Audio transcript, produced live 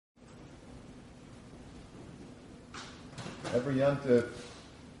Every Yontif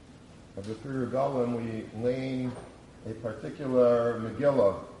of the three Regalim, we lane a particular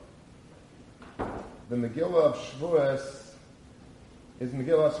Megillah. The Megillah of Shavuos is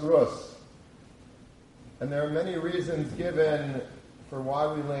Megillas Rus. And there are many reasons given for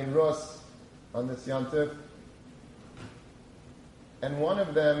why we lane Rus on this Yontif. And one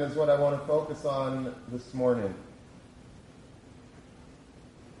of them is what I want to focus on this morning.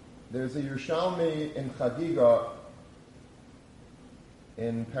 There's a Yerushalmi in Chagiga,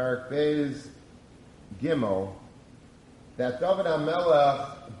 in Parak Beis Gimel, that David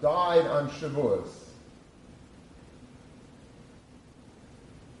HaMelech died on Shavuos.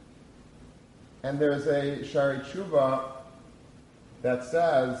 And there's a Shari Tshuva that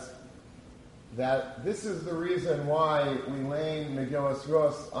says that this is the reason why we lane Megillas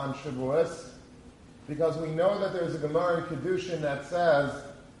Rus on Shavuos, because we know that there's a Gemara in Kedushin that says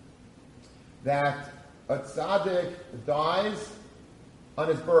that a tzaddik dies on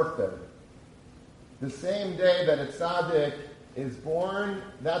his birthday. The same day that a tzaddik is born,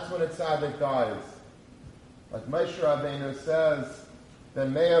 that's when a tzaddik dies. Like Moshe Rabbeinu says,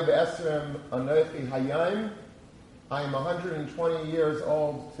 "Ben me'ah v'esrim anochi hayom," I am 120 years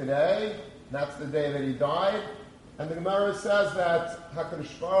old today. That's the day that he died. And the Gemara says that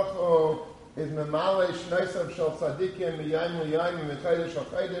HaKadosh Baruch Hu is memale shnoisav shel tzadikim miyayim liyayim michodesh shel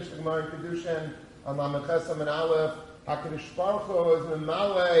chodesh. The Gemara in Kedushin on Lamed Chesam and Aleph, HaKadosh Baruch Hu is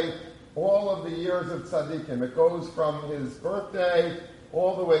memale all of the years of tzadikim. It goes from his birthday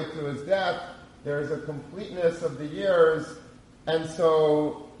all the way to his death. There is a completeness of the years. And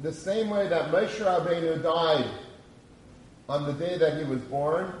so the same way that Moshe Rabbeinu died on the day that he was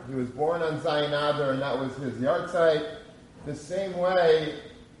born on Zayin Adar, and that was his yahrzeit. The same way,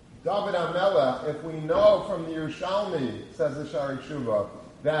 David HaMelech, if we know from the Yerushalmi, says the Shari Tshuva,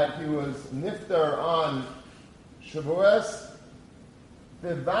 that he was nifter on Shavuos,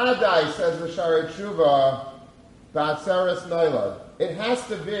 Bivadai, says the Shari Tshuva, Ba'atzeres Noilad. It has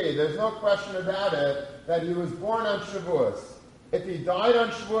to be, there's no question about it, that he was born on Shavuos. If he died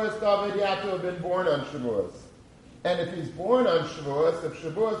on Shavuos, David, he had to have been born on Shavuos. And if he's born on Shavuos, if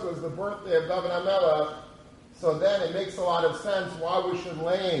Shavuos was the birthday of David HaMelech, so then it makes a lot of sense why we should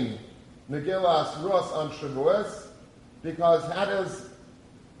lane Megillas Rus on Shavuos, because how does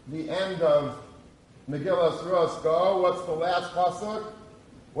the end of Megillas Rus go? What's the last pasuk?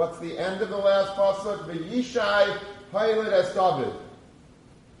 What's the end of the last pasuk? V'yishai haylid es David.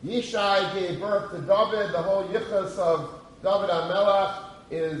 Yishai gave birth to David. The whole yichus of David HaMelech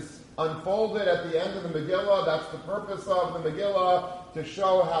is unfolded at the end of the Megillah. That's the purpose of the Megillah, to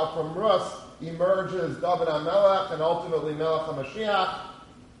show how from Rus emerges David HaMelech and ultimately Melech HaMashiach.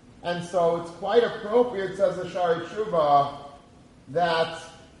 And so it's quite appropriate, says the Shari Tshuva, that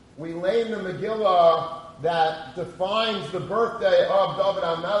we lane the Megillah that defines the birthday of David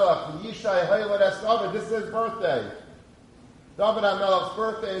HaMelech, the Yishai Hayled Es David. This is his birthday. David HaMelech's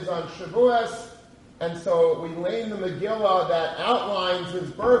birthday is on Shavuos. And so we lane the Megillah that outlines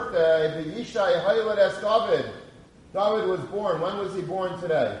his birthday, the Yishai Hayled Es David. David was born. When was he born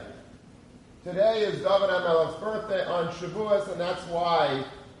today? Today is David HaMelech's birthday on Shavuos, and that's why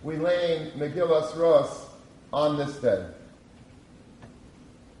we lane Megillas Rus on this day.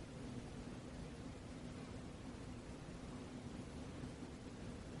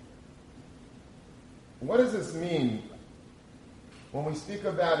 What does this mean when we speak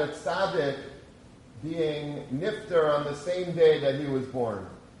about a tzaddik being nifter on the same day that he was born?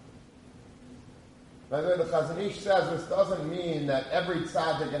 By the way, the Chazon Ish says this doesn't mean that every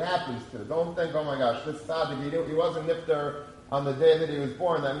tzaddik it happens to. Don't think, oh my gosh, this tzaddik, he wasn't nifter on the day that he was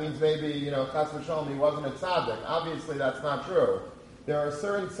born. That means maybe, chas v'shalom, he wasn't a tzaddik. Obviously, that's not true. There are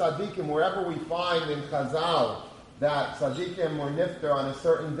certain tzaddikim, wherever we find in Chazal that tzaddikim were nifter on a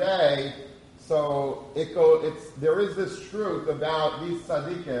certain day, so there is this truth about these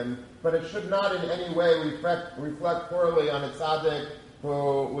tzaddikim, but it should not in any way reflect poorly on a tzaddik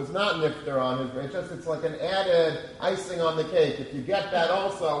who was not nifter on his. It's like an added icing on the cake. If you get that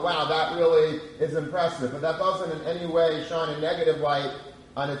also, wow, that really is impressive. But that doesn't in any way shine a negative light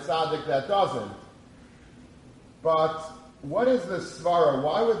on a tzaddik that doesn't. But what is this svara?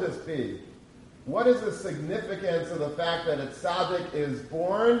 Why would this be? What is the significance of the fact that a tzaddik is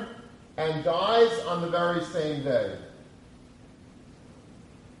born and dies on the very same day?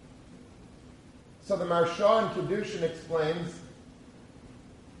 So the Maharsha in Kedushin explains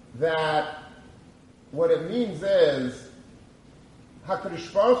that what it means is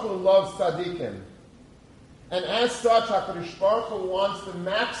HaKadosh Baruch Hu loves tzaddikim. And as such, HaKadosh Baruch Hu wants to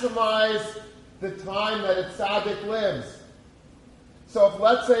maximize the time that a tzaddik lives. So if,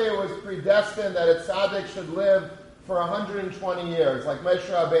 let's say, it was predestined that a tzaddik should live for 120 years, like Moshe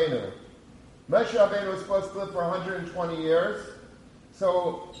Rabbeinu. Moshe Rabbeinu was supposed to live for 120 years.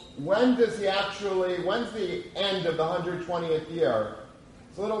 So when's the end of the 120th year?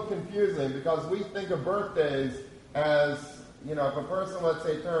 It's a little confusing because we think of birthdays as, if a person, let's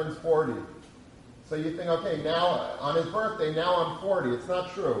say, turns 40. So you think, okay, now, on his birthday, now I'm 40. It's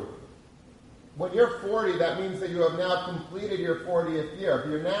not true. When you're 40, that means that you have now completed your 40th year. If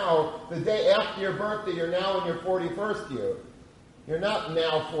you're now, the day after your birthday, you're now in your 41st year. You're not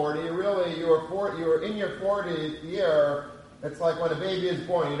now 40. You were in your 40th year. It's like when a baby is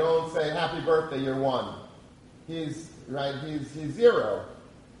born. You don't say, happy birthday, you're 1. He's 0.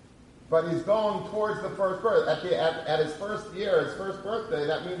 But he's going towards the first birth. At his first year, his first birthday,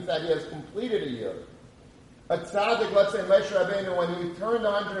 that means that he has completed a year. A tzaddik, let's say Moshe Rabbeinu, when he turned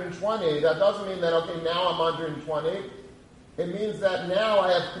 120, that doesn't mean that, okay, now I'm 120. It means that now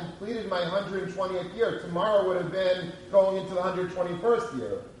I have completed my 120th year. Tomorrow would have been going into the 121st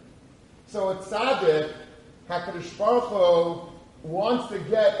year. So a tzaddik, HaKadosh Baruch Hu, wants to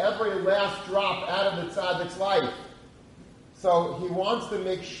get every last drop out of the tzaddik's life. So he wants to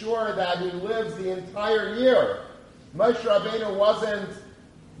make sure that he lives the entire year. Moshe Rabbeinu wasn't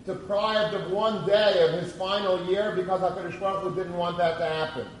deprived of one day of his final year because HaKadosh Baruch Hu didn't want that to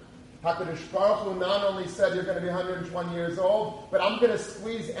happen. HaKadosh Baruch Hu not only said you're going to be 120 years old, but I'm going to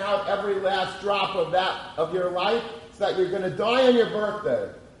squeeze out every last drop of your life so that you're going to die on your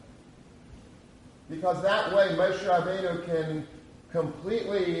birthday. Because that way Moshe Rabbeinu can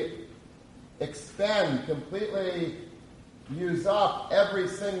completely expend, completely use up every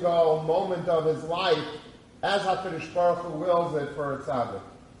single moment of his life as HaKadosh Baruch Hu wills it for a tzaddik.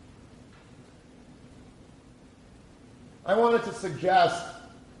 I wanted to suggest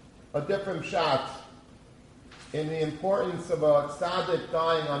a different shot in the importance of a tzaddik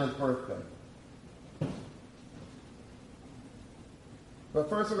dying on his birthday. But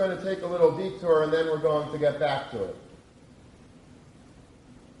first we're going to take a little detour and then we're going to get back to it.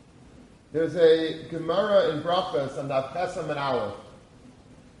 There's a Gemara in Brachos on Daf Chesam and Aleph.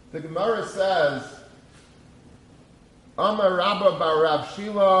 The Gemara says, Amar Rabba bar Rav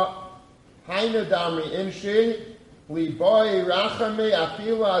Shila, Hainu Damri Inshi, Liboi Rachami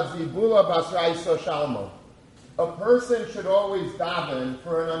Afila Zibula Basraiso Shalmo. A person should always daven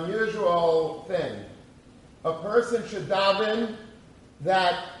for an unusual thing. A person should daven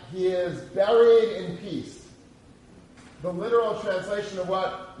that he is buried in peace. The literal translation of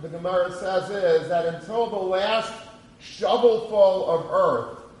what the Gemara says is that until the last shovelful of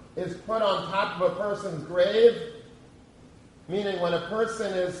earth is put on top of a person's grave, meaning when a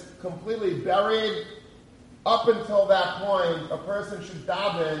person is completely buried, up until that point, a person should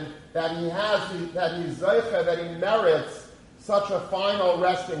daven that he's zeicha, that he merits such a final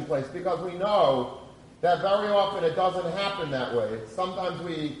resting place, because we know that very often it doesn't happen that way. Sometimes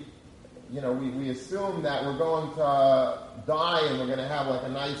we assume that we're going to die and we're going to have like a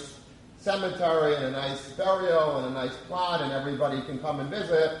nice cemetery and a nice burial and a nice plot and everybody can come and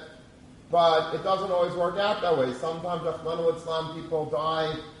visit, but it doesn't always work out that way. Sometimes Rahmanu Islam people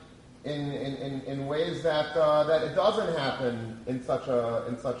die in ways that it doesn't happen in such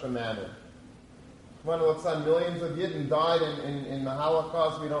a manner. Rahmanu Islam, millions of Yidden died in the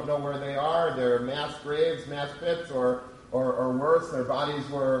Holocaust. We don't know where they are. They're mass graves, mass pits, or worse, their bodies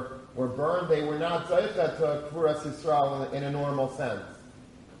were burned. They were not zeicha to Kvuras Yisrael in a normal sense.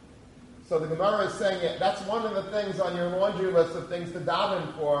 So the Gemara is saying that's one of the things on your laundry list of things to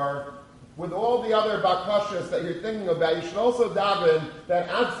daven for. With all the other bakashas that you're thinking about, you should also daven that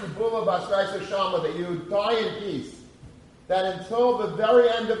Atzibula Basraisa Shama, that you die in peace. That until the very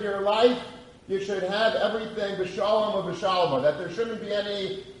end of your life, you should have everything b'shalom or b'shalom. That there shouldn't be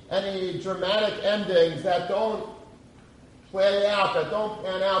any dramatic endings that don't play out, that don't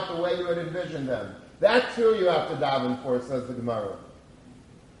pan out the way you had envisioned them. That too you have to daven for, says the Gemara.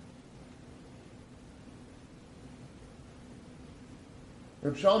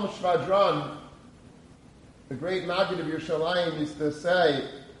 Reb Shalom Shvadron, the great Maggid of Yerushalayim, used to say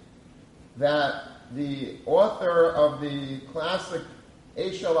that the author of the classic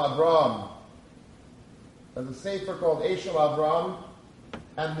Eshel Avram, there's a sefer called Eshel Avram,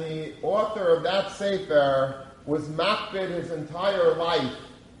 and the author of that sefer was makbid his entire life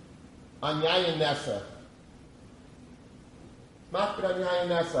on Yayin Nesach. Makbid on Yayin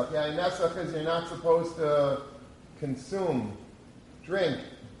Nesach. Yayin Nesach is you're not supposed to drink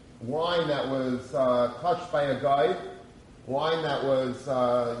wine that was touched by a guy, wine that was,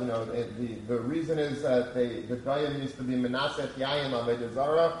 the reason is that the Goyim used to be Menaseh Yayin Avodah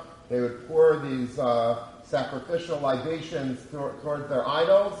Zarah. They would pour these sacrificial libations towards their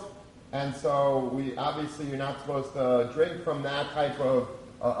idols, And so obviously you're not supposed to drink from that type of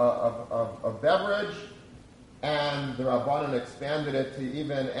beverage. And the Rabbanan expanded it to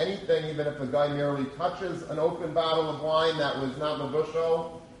even anything, even if a guy merely touches an open bottle of wine that was not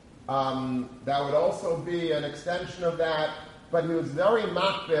mevushal, that would also be an extension of that. But he was very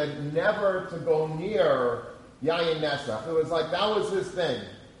makbid never to go near Yayin Nesach. It was like that was his thing.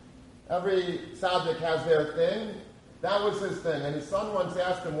 Every tzaddik has their thing. That was his thing. And his son once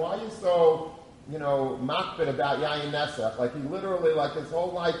asked him, why are you so, makbid about Yayin Nesach? Like he literally, like his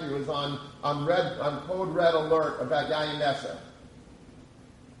whole life, he was on code red alert about Yayin Nesach.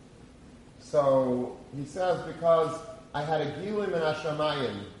 So he says, because I had a gilim in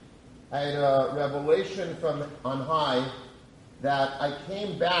Hashamayim, I had a revelation from on high that I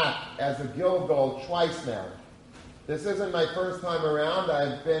came back as a Gilgal twice now. This isn't my first time around.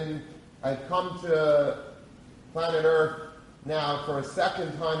 I've come to planet Earth now for a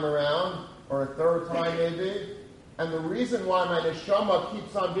second time around, or a third time maybe. And the reason why my neshama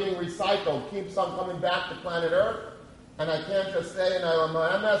keeps on being recycled, keeps on coming back to planet Earth, and I can't just stay in Olam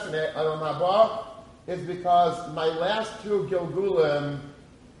Ha'emes and Olam Haba, is because my last two Gilgulim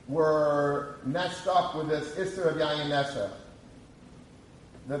were messed up with this Isser of Yayin Nesach.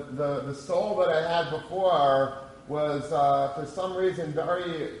 The soul that I had before was, for some reason,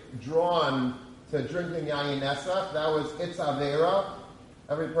 very drawn to drinking Yayin Nesach. That was Itz Avera.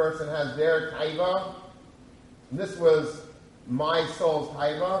 Every person has their taiva. This was my soul's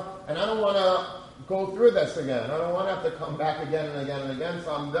taiva. And I don't want to go through this again. I don't want to have to come back again and again and again.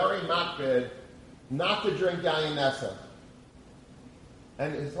 So I'm very makbid not to drink Yayin Nesach.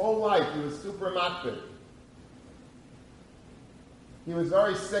 And his whole life, he was super makbid. He was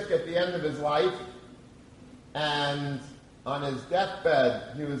very sick at the end of his life, and on his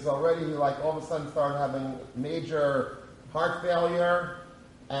deathbed, he was already, all of a sudden started having major heart failure,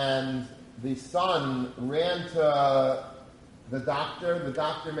 and the son ran to the doctor. The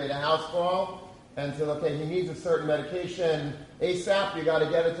doctor made a house call and said, okay, he needs a certain medication ASAP, you got to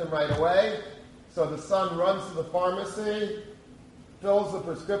get it to him right away. So the son runs to the pharmacy, fills the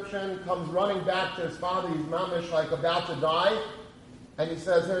prescription, comes running back to his father. He's mamish, about to die. And he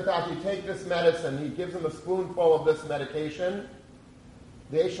says, here, doctor, you take this medicine. He gives him a spoonful of this medication.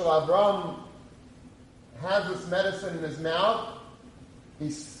 The Eshel Avram has this medicine in his mouth.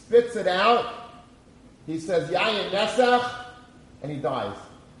 He spits it out. He says, Yayin Nesach, and he dies.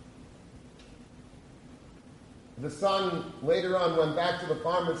 The son later on went back to the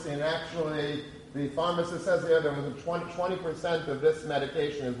pharmacy, and actually the pharmacist says there was a 20% of this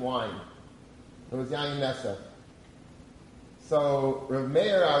medication is wine. It was Yayin Nesach. So Rav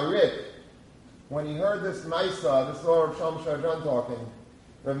Meir Arik, when he heard this Maisa, this is all Rav Shalom Sharjan talking,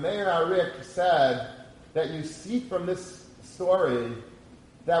 Rav Meir Arik said that you see from this story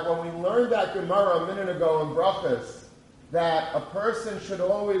that when we learned that Gemara a minute ago in Brachos, that a person should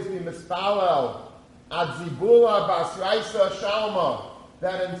always be mispalel ad zibula basraisa shalma,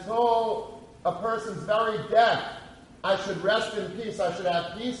 that until a person's very death, I should rest in peace, I should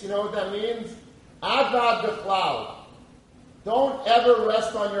have peace. You know what that means? Avad b'chlal. Don't ever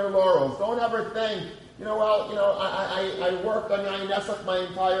rest on your laurels. Don't ever think, I worked on Yayin Nesach my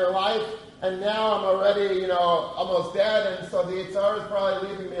entire life, and now I'm already, almost dead, and so the Yitzhar is probably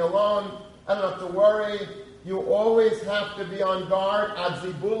leaving me alone. I don't have to worry. You always have to be on guard, ad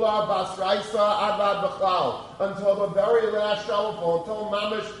zibula basraisa avad b'chlal, until the very last shovelful, until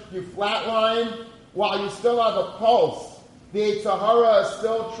mamish you flatline, while you still have a pulse. The Yitzhahara is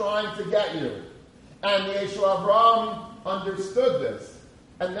still trying to get you. And the Eshel Avram understood this.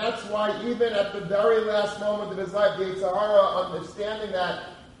 And that's why even at the very last moment of his life, the Yitzhahara, understanding that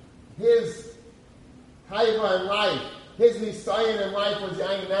his taiva in life, his nisayon in life was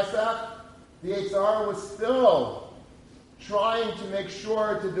Yayin Nesach, the Yitzhahara was still trying to make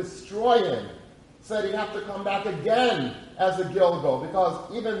sure to destroy him. Said he'd have to come back again as a Gilgal,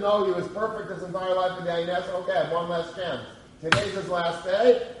 because even though he was perfect his entire life in Yayin Nesach, okay, I have one last chance. Today's his last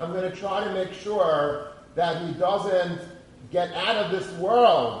day. I'm going to try to make sure that he doesn't get out of this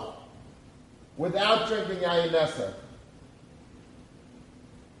world without drinking Yayin Nesach.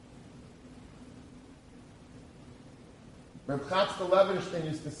 Reb Chatzkel Levenstein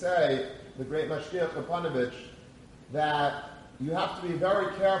used to say, the great Mashgiach Kapanovich, that you have to be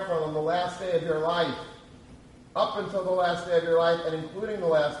very careful on the last day of your life, up until the last day of your life, and including the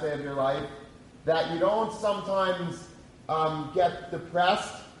last day of your life, that you don't sometimes get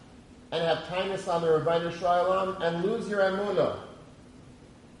depressed and have kindness on the Rebbeinu Shalom and lose your emunah.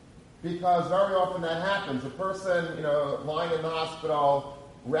 Because very often that happens. A person, lying in the hospital,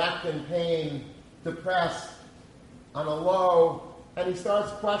 racked in pain, depressed, on a low, and he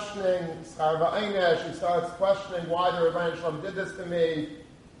starts questioning Scharva Einesh, he starts questioning why the Rebbeinu Shalom did this to me,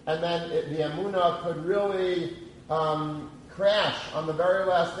 and then the Emunah could really crash on the very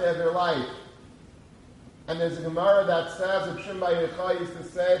last day of their life. And there's a Gemara that says, Reb Shimon bar Yochai used to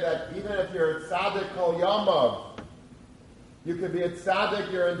say that even if you're a tzaddik kol yamav, you could be a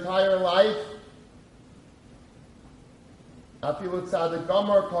tzaddik your entire life. Afilu tzaddik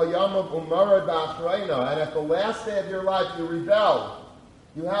gamor kol yamav umarad ba'achreina. And at the last day of your life you rebel.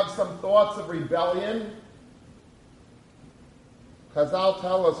 You have some thoughts of rebellion. Chazal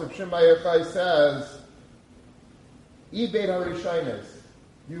tell us, Reb Shimon bar Yochai says, Ibed harishonos.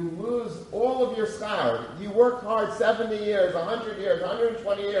 You lose all of your schar. You worked hard 70 years, 100 years,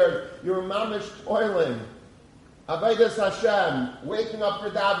 120 years. You were mamish toiling. Avodas Hashem, waking up for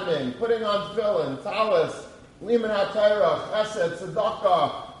davening, putting on tefillin, talis, liman ha'torah, chesed,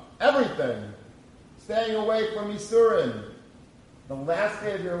 tzedakah, everything. Staying away from yisurin. The last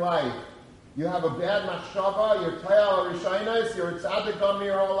day of your life, you have a bad machshava, you're tayal harishonos, you're a tzaddik on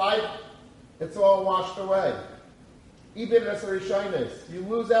your whole life, it's all washed away. Even as a Rishonis, you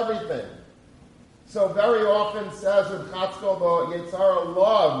lose everything. So very often says with Chatzkel, the Yetzirah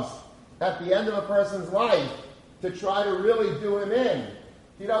loves at the end of a person's life to try to really do him in.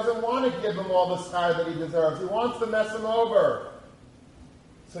 He doesn't want to give him all the schar that he deserves. He wants to mess him over.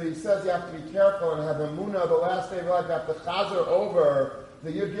 So he says you have to be careful and have emunah the last day of your life. You have to chazer over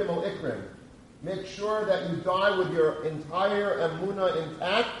the Yud Gimel Ikrim. Make sure that you die with your entire emunah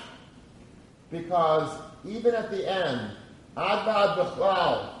intact, because even at the end, ad vad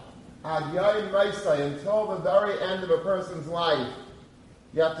b'chlal, ad yayin maisai, until the very end of a person's life,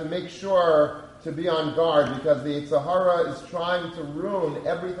 you have to make sure to be on guard, because the Yetzer Hara is trying to ruin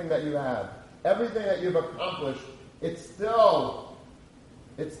everything that you have. Everything that you've accomplished, it's still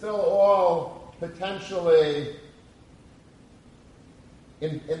all potentially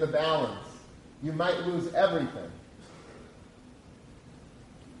in the balance. You might lose everything.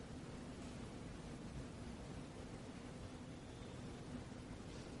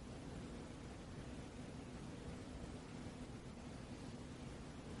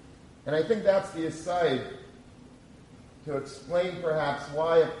 And I think that's the aside to explain perhaps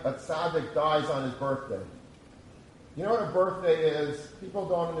why a tzaddik dies on his birthday. You know what a birthday is? People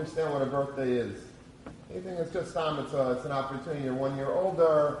don't understand what a birthday is. They think it's just it's an opportunity. You're 1 year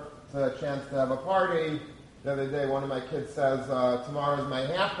older, it's a chance to have a party. The other day one of my kids says, tomorrow's my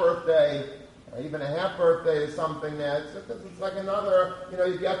half birthday. Even a half birthday is something that it's like another,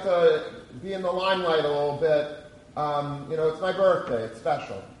 you get to be in the limelight a little bit. It's my birthday, it's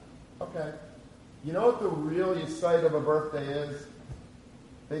special. Okay. You know what the real yesod of a birthday is?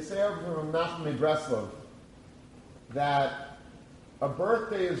 They say over from Nachman Breslov that a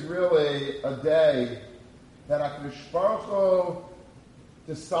birthday is really a day that HaKadosh Baruch Hu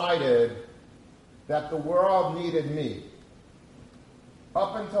decided that the world needed me.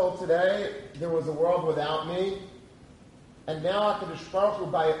 Up until today, there was a world without me, and now HaKadosh Baruch Hu,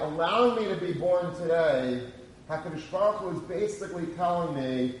 by allowing me to be born today, HaKadosh Baruch Hu is basically telling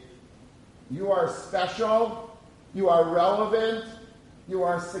me, you are special, you are relevant, you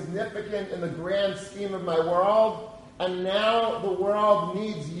are significant in the grand scheme of my world, and now the world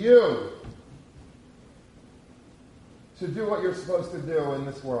needs you to do what you're supposed to do in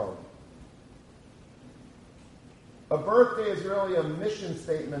this world. A birthday is really a mission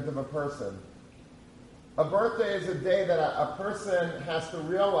statement of a person. A birthday is a day that a person has to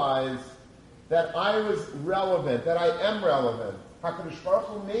realize that I was relevant, that I am relevant. HaKadosh Baruch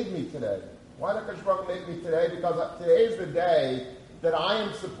Hu made me today. Why did HaKadosh Baruch Hu make me today? Because today is the day that I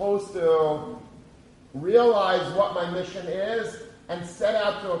am supposed to realize what my mission is and set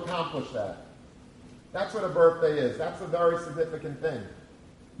out to accomplish that. That's what a birthday is. That's a very significant thing.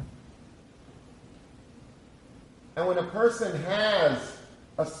 And when a person has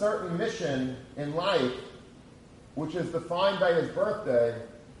a certain mission in life, which is defined by his birthday,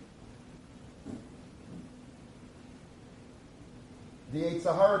 the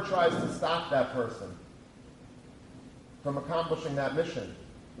Yetzer Hara tries to stop that person from accomplishing that mission.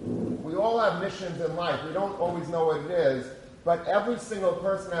 We all have missions in life. We don't always know what it is, but every single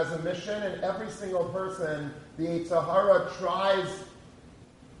person has a mission, and every single person, the Yetzer Hara tries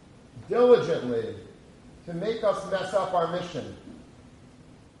diligently to make us mess up our mission.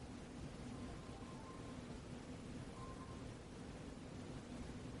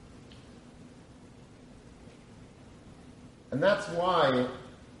 And that's why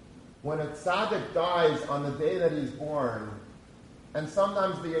when a tzaddik dies on the day that he's born, and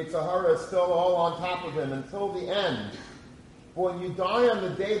sometimes the Yetzer Hara is still all on top of him until the end, but when you die on the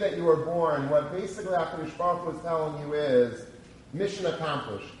day that you were born, what basically HaKadosh Baruch Hu is telling you is, mission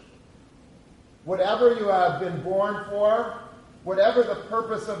accomplished. Whatever you have been born for, whatever the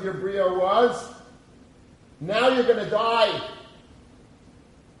purpose of your bria was, now you're going to die.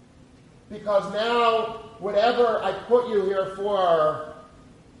 Because now, whatever I put you here for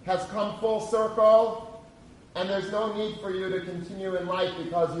has come full circle, and there's no need for you to continue in life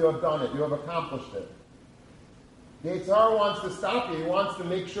because you have done it, you have accomplished it. The Yetzer Hara wants to stop you. He wants to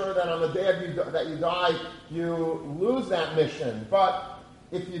make sure that on the day that you die, you lose that mission. But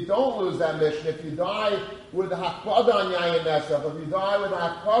if you don't lose that mission, if you die with a hakpada on Yayin Nesach, if you die with a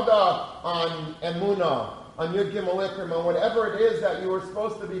hakpada on Emunah, on Yud Gimel Ikrim, on whatever it is that you were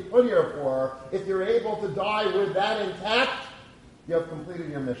supposed to be put here for, if you're able to die with that intact, you have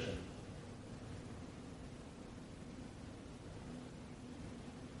completed your mission.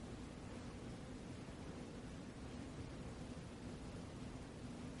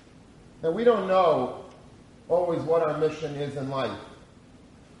 Now, we don't know always what our mission is in life.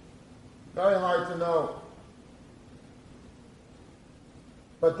 Very hard to know.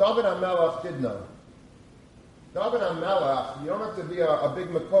 But David HaMelech did know. David HaMelech, you don't have to be a big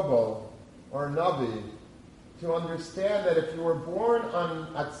Mekubal or a Navi to understand that if you were born on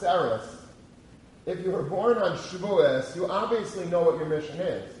Atzeres, if you were born on Shavuos, you obviously know what your mission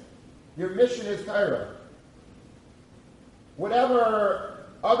is. Your mission is Torah. Whatever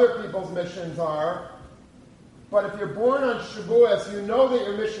other people's missions are, but if you're born on Shavuos, you know that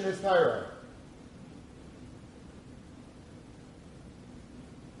your mission is Torah.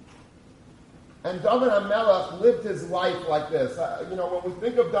 And David HaMelech lived his life like this. When we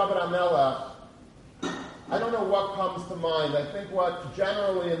think of David HaMelech, I don't know what comes to mind. I think what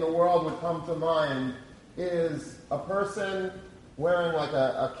generally in the world would come to mind is a person wearing like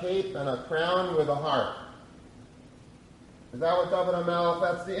a cape and a crown with a harp. Is that what David HaMelech,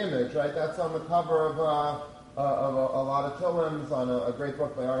 that's the image, right? That's on the cover of a lot of Tilims on a great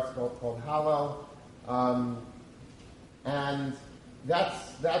book by artists called Hallel. And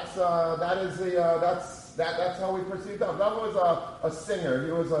that's how we perceive David. David was a singer.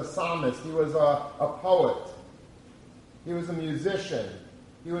 He was a psalmist. He was a poet. He was a musician.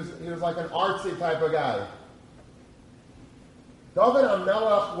 He was like an artsy type of guy. David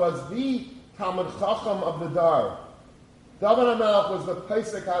HaMelech was the Talmid Chacham of the Dar. David HaMelech was the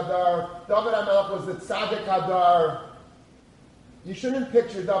Pesach Hadar. David HaMelech was the Tzaddik Hadar. You shouldn't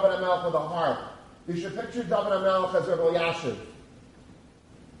picture David HaMelech with a harp. You should picture David HaMelech as Rebbe Yashiv.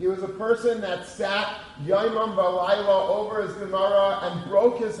 He was a person that sat Yomam V'Layla over his Gemara and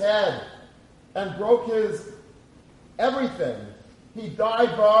broke his head and broke his everything. He died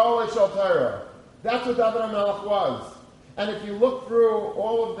Ba'al Shel Torah. That's what David HaMelech was. And if you look through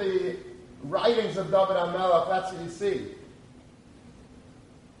all of the writings of David HaMelech, that's what you see.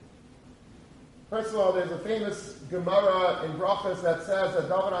 First of all, there's a famous Gemara in Brachos that says that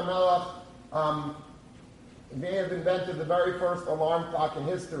David HaMelech may have invented the very first alarm clock in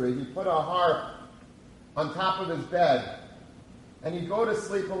history. He put a harp on top of his bed, and he'd go to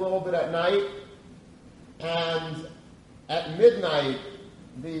sleep a little bit at night, and at midnight,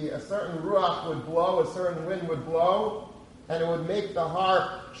 a certain ruach would blow, a certain wind would blow, and it would make the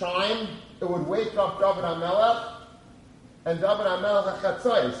harp chime. It would wake up David HaMelech, and David HaMelech at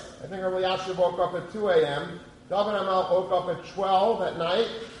Chatzos. I think Rabbi Yashiv woke up at 2 a.m. David HaMelech woke up at 12 at night,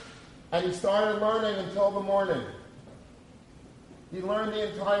 and he started learning until the morning. He learned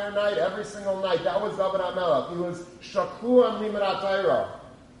the entire night, every single night. That was David HaMelech. He was Shakua Limud Torah,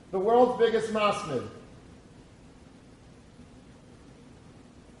 the world's biggest masmid.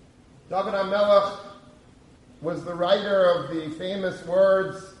 David HaMelech was the writer of the famous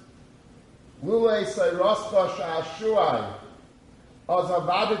words, Lulei Seiroscha Sha'ashuai,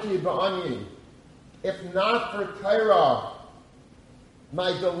 Azavadati Ba'ani. If not for Torah,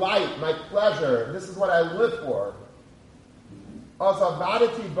 my delight, my pleasure, this is what I live for.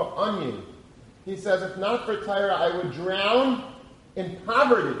 Azavadati Ba'ani. He says, if not for Torah, I would drown in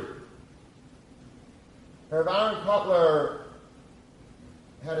poverty. Rav Aaron Kotler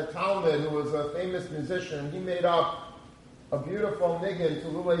had a Talmud who was a famous musician. He made up a beautiful niggin to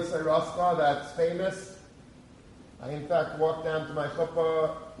Lulei Seiroscha that's famous. I, in fact, walked down to my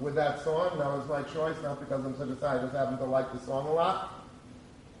chuppah with that song. That was my choice, not because I'm such a guy. I just happen to like the song a lot.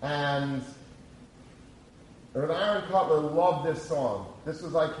 And Rav Aaron Kotler loved this song. This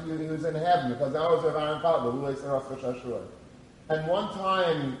was like he was in heaven, because that was Rav Aaron Kotler, Lulei Seiroscha Shashua. And one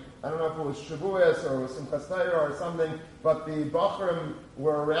time, I don't know if it was Shavuos or it was Simchas Torah or something, but the Bachrim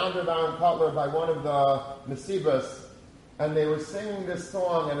were around Rav Aaron Kotler by one of the Mesibas, and they were singing this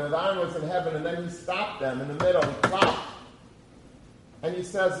song, and Rav Aaron was in heaven, and then he stopped them in the middle, he stopped. And he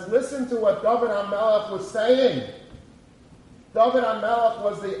says, listen to what David HaMelech was saying. David HaMelech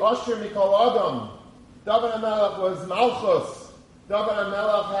was the Asher Mikol Adam. David HaMelech was Malchus. David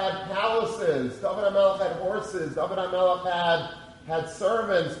HaMelech had palaces. David HaMelech had horses. David HaMelech had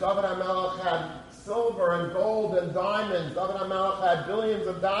servants. David HaMelech had silver and gold and diamonds. David HaMelech had billions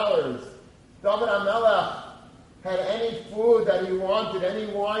of dollars. David HaMelech had any food that he wanted, any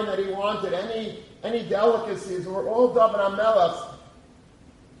wine that he wanted, any delicacies. Were all David HaMelech's.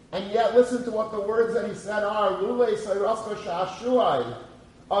 And yet, listen to what the words that he said are. Lulei sayrasko sha'ashuai,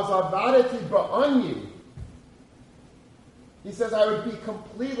 azavadeti ba'anyi. He says, I would be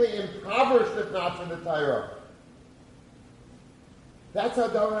completely impoverished if not for the Torah. That's how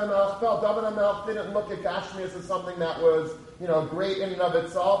David HaMelech felt. David HaMelech didn't look at Gashmias as something that was, great in and of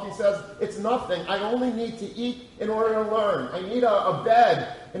itself. He says, it's nothing. I only need to eat in order to learn. I need a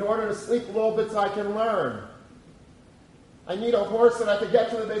bed in order to sleep a little bit so I can learn. I need a horse so that I can get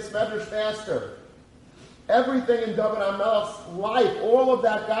to the Beis Medrash faster. Everything in David HaMelech's life, all of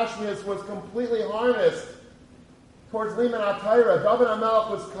that Gashmias was completely harnessed towards Liman HaTorah. David HaMelech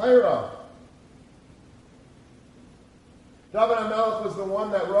was Kaira. David HaMelech was the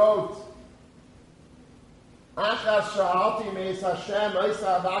one that wrote, Achas sha'alti meis Hashem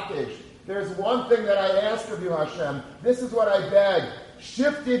oisa avakesh. There's one thing that I ask of you, Hashem. This is what I beg.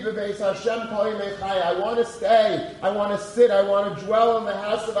 Shifti b'beis Hashem kol yimei chai. I want to stay. I want to sit. I want to dwell in the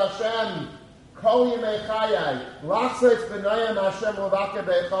house of Hashem. Kol yimei chai. Lachseitz b'nayim Hashem l'vake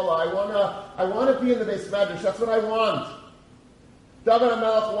be'echala. I want to be in the Beis Medrash. That's what I want. David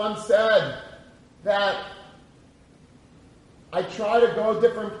HaMelech once said that I try to go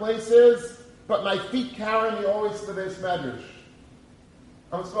different places, but my feet carry me always to the Beis Medrash.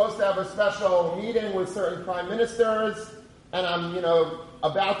 I'm supposed to have a special meeting with certain prime ministers, and I'm,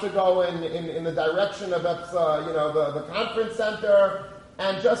 about to go in the direction of the conference center,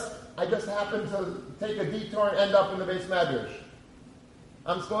 and I just happen to take a detour and end up in the Beis Medrash.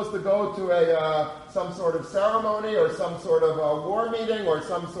 I'm supposed to go to some sort of ceremony or some sort of war meeting or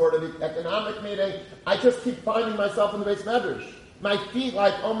some sort of economic meeting. I just keep finding myself in the Beis Medrash. My feet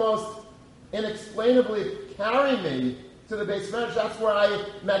almost inexplainably carry me to the Beis Medrash. That's where I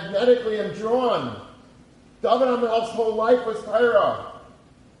magnetically am drawn. David HaMelech's whole life was Torah.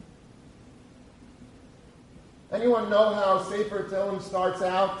 Anyone know how Sefer Tehillim starts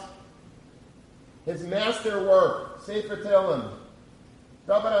out? His master work, Sefer Tehillim.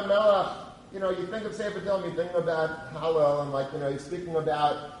 David HaMelech, you think of Sefer Tehillim, you think about Hallel, and he's speaking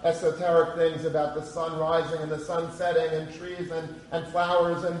about esoteric things, about the sun rising and the sun setting, and trees and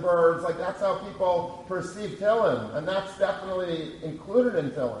flowers and birds. That's how people perceive Tehillim, and that's definitely included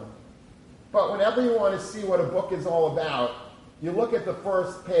in Tehillim. But whenever you want to see what a book is all about, you look at the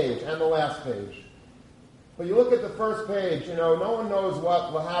first page and the last page. But you look at the first page, no one knows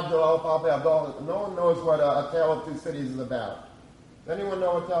what Lahabdil Al-Falfi Abdul, no one knows what a Tale of Two Cities is about. Anyone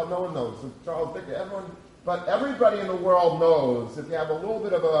know what Tale? No one knows. So Charles Dickens, but everybody in the world knows. If you have a little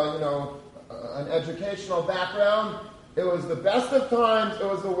bit of an educational background, it was the best of times, it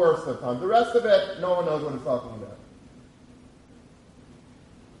was the worst of times. The rest of it, no one knows what it's talking about.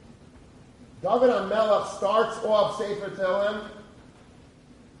 David HaMelech starts off Sefer Tehillim,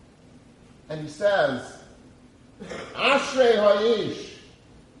 and he says, Ashrei Ha'ish,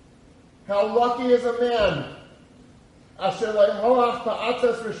 how lucky is a man, Asher le'hoach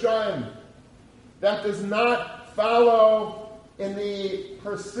ta'atzes Rishayim, that does not follow in the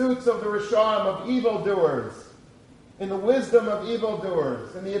pursuits of the Rishayim, of evildoers, in the wisdom of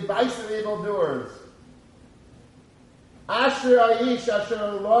evildoers, in the advice of evildoers. Asher Ha'ish, Asher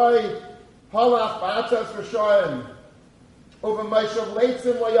lo'i Halach ba'atzes Rishayim, over Moshav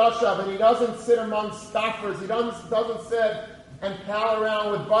Leitzim Layashav, and he doesn't sit among scoffers. He doesn't sit and pal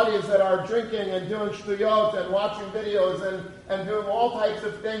around with buddies that are drinking and doing shtuyot and watching videos and doing all types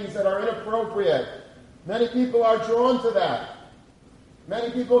of things that are inappropriate. Many people are drawn to that.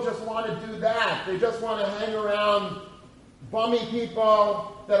 Many people just want to do that. They just want to hang around bummy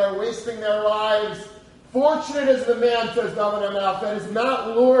people that are wasting their lives. Fortunate is the man, says David HaMelech, that is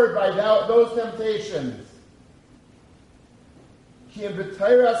not lured by those temptations.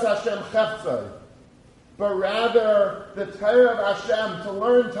 But rather the Torah of Hashem, to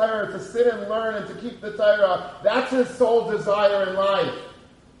learn Torah, to sit and learn and to keep the Torah, that's his sole desire in life.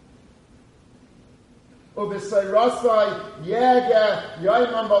 And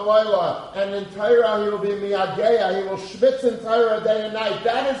in Torah he will be miyageya, he will schwitz in Torah day and night.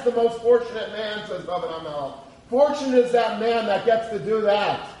 That is the most fortunate man, says David HaMelech. Fortunate is that man that gets to do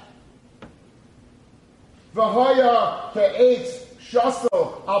that. V'hoya ke'etz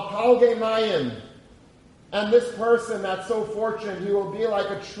shasel al palgei mayim. And this person that's so fortunate, he will be like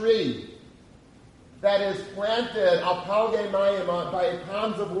a tree that is planted al palgei mayim, by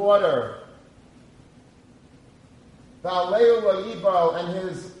ponds of water. Va'aleu lo yibo, and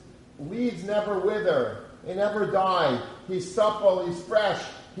his leaves never wither, they never die. He's supple, he's fresh,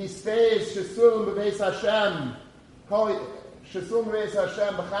 he stays shesulim b'beis Hashem. Shesulim b'beis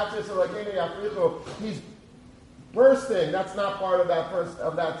Hashem b'chatzis elagenu yafrichu. He's bursting. That's not part of that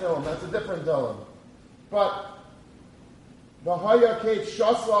Tehillim. That's a different Tehillim. But V'haya Kate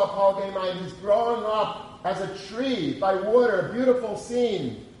Shasla Palgei Mayim, he's growing up as a tree by water, beautiful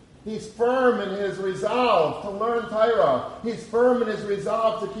scene. He's firm in his resolve to learn Torah. He's firm in his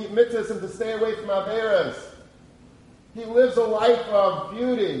resolve to keep mitzvahs and to stay away from averas. He lives a life of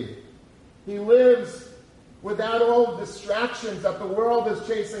beauty. He lives without all the distractions that the world is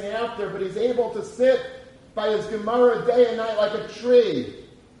chasing after, but he's able to sit by his Gemara day and night like a tree,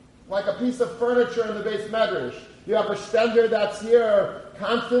 like a piece of furniture in the Beis Medrash. You have a stender that's here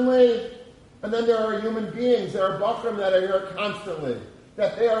constantly, and then there are human beings, there are Bachrim that are here constantly,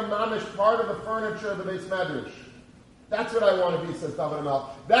 that they are mamish part of the furniture of the Beis Medrash. That's what I want to be, says David HaMelech.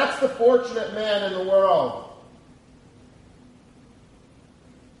 That's the fortunate man in the world.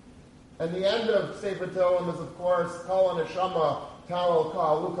 And the end of Sefer Tehillim is, of course, Kol HaNeshama, Tal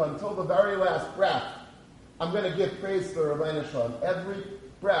Ka'aluka, until the very last breath. I'm going to give praise to Rabbeinu Shalom. Every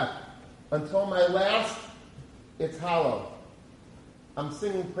breath, until my last, it's hollow. I'm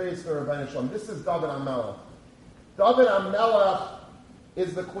singing praise to Rabbeinu Shalom. This is David HaMelech. David HaMelech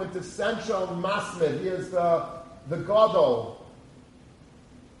is the quintessential masmid. He is the gadol.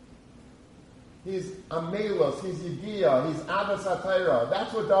 He's Amelus, he's Yigiyah, he's Abbas HaTorah.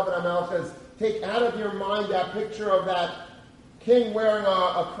 That's what David HaMelech is. Take out of your mind that picture of that king wearing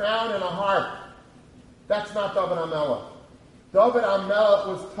a crown and a harp. That's not David HaMelech. David HaMelech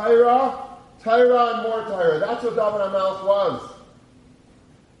was Torah, and more Torah. That's what David HaMelech was.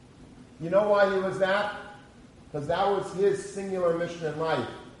 You know why he was that? Because that was his singular mission in life.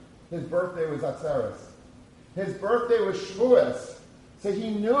 His birthday was Atzeres. His birthday was Shavuos. So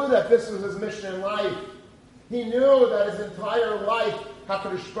he knew that this was his mission in life. He knew that his entire life,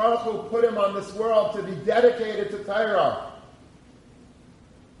 HaKadosh Baruch Hu put him on this world to be dedicated to Torah.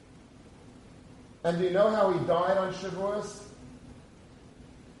 And do you know how he died on Shavuos?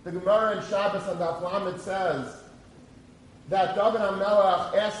 The Gemara in Shabbos on Daf Lamed says that David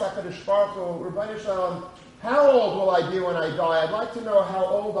HaMelech asked HaKadosh Baruch Hu, Rabbeinu Shalom, how old will I be when I die? I'd like to know how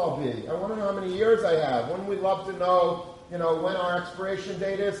old I'll be. I want to know how many years I have. Wouldn't we love to know, when our expiration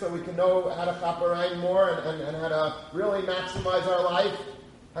date is so we can know how to chaperayim more and how to really maximize our life?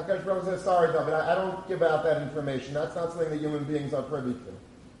 HaKadosh Baruch Hu says, sorry, David, I don't give out that information. That's not something that human beings are privy to.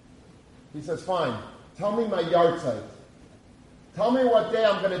 He says, fine, tell me my yahrzeit. Tell me what day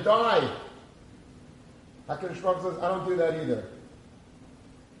I'm going to die. HaKadosh Baruch Hu says, I don't do that either.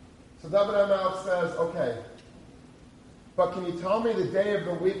 So David HaMelech says, okay, but can you tell me the day of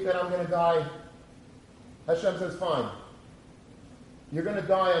the week that I'm going to die? Hashem says, fine. You're going to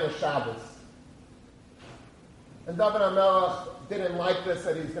die on a Shabbos. And David HaMelech didn't like this,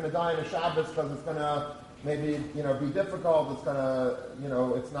 that he's going to die on a Shabbos because it's going to maybe, be difficult. It's going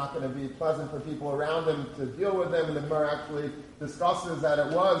to, it's not going to be pleasant for people around him to deal with him. And the Gemara actually discusses that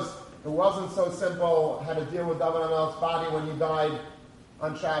it wasn't so simple how to deal with David HaMelech's body when he died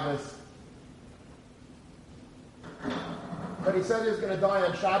on Shabbos. But he said he was going to die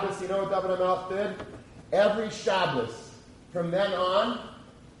on Shabbos. You know what David HaMelech did? Every Shabbos, from then on,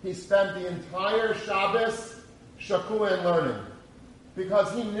 he spent the entire Shabbos shakua in learning.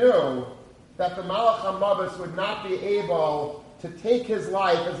 Because he knew that the Malach HaMavis would not be able to take his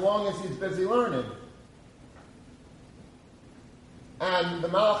life as long as he's busy learning. And the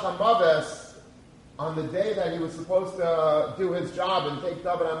Malach HaMavis, on the day that he was supposed to do his job and take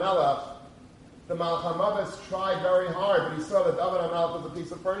David HaMelech, the Malach HaMavis tried very hard, but he saw that David HaMelech was a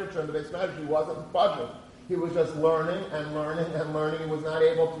piece of furniture in the Beis Medrash. He wasn't budging. He was just learning and learning and learning. He was not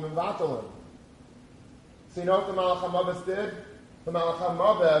able to mevatel him. So you know what the Malach HaMavis did? The Malach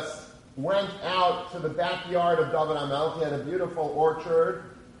HaMavis went out to the backyard of David HaMelech. He had a beautiful orchard,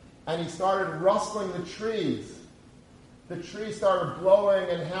 and he started rustling the trees. The trees started blowing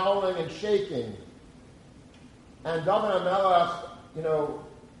and howling and shaking. And David HaMelech,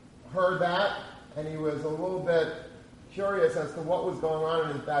 heard that, and he was a little bit curious as to what was going on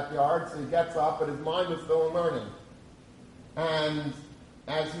in his backyard, so he gets up, but his mind was still in learning. And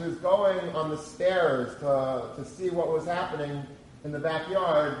as he was going on the stairs to see what was happening in the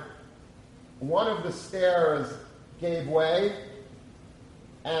backyard, one of the stairs gave way,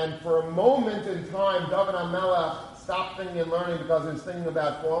 and for a moment in time, David HaMelech stopped thinking and learning because he was thinking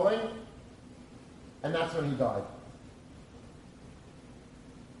about falling, and that's when he died.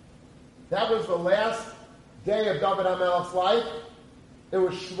 That was the last day of David HaMelech's life. It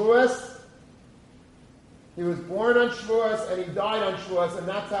was Shavuos. He was born on Shavuos and he died on Shavuos, and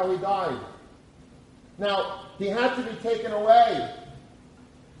that's how he died. Now, he had to be taken away.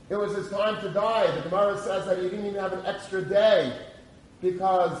 It was his time to die. The Gemara says that he didn't even have an extra day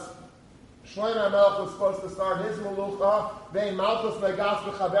because Shlomo HaMelech was supposed to start his Melucha. Ve'im Malchus Negas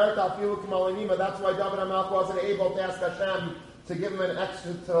B'chaber Ta'afilu K'malanima. That's why David HaMelech wasn't able to ask Hashem to give him an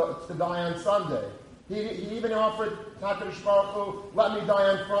extra to die on Sunday. He even offered HaKadosh Baruch Hu, let me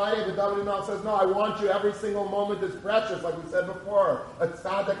die on Friday, but David HaMelech says, no, I want you. Every single moment is precious, like we said before. A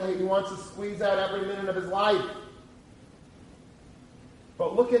tzaddik, he wants to squeeze out every minute of his life.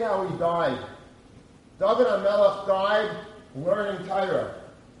 But look at how he died. David HaMelech died learning Torah.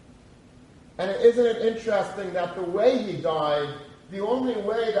 And isn't it interesting that the way he died, the only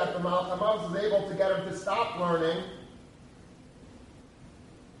way that the Malach HaMoz was able to get him to stop learning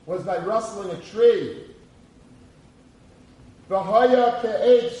was by rustling a tree. V'haya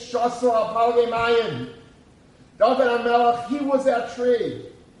ke'etz shaso al palgei mayim. David HaMelech, he was that tree.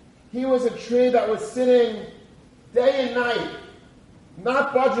 He was a tree that was sitting day and night,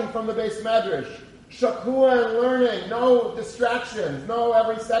 not budging from the Beis Medrash. Shakua and learning, no distractions, no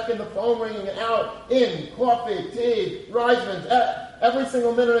every second the phone ringing out, in, coffee, tea, risements, every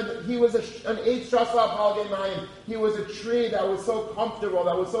single minute. He was an eight shasla palgei mayim. He was a tree that was so comfortable,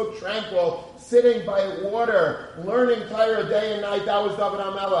 that was so tranquil, sitting by water, learning Torah day and night. That was David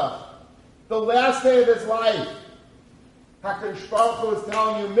HaMelech. The last day of his life, HaKadosh Baruch Hu was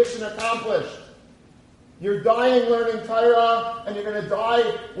telling you, mission accomplished. You're dying learning Torah, and you're going to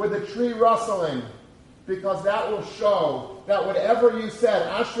die with a tree rustling. Because that will show that whatever you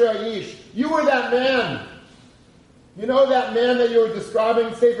said, Ashrei Aish, you were that man. You know that man that you were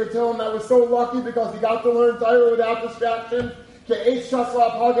describing, Sefer Tehillim, that was so lucky because he got to learn Torah without distraction? Ke'etz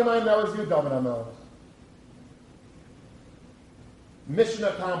shasla palgamayim, that was you, David HaMelech. Mission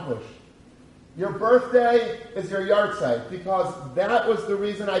accomplished. Your birthday is your yahrzeit, because that was the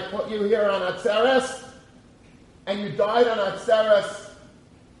reason I put you here on Atzeres, and you died on Atzeres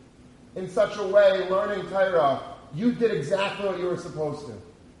in such a way, learning Torah. You did exactly what you were supposed to.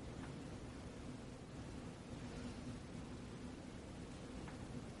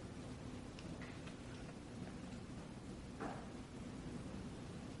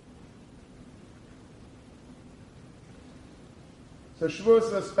 So Shavuos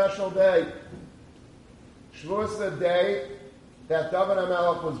is a special day. Shavuos is a day that David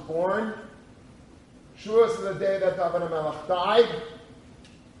HaMelech was born. Shavuos is the day that David HaMelech died.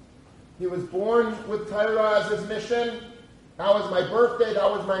 He was born with Torah as his mission. That was my birthday. That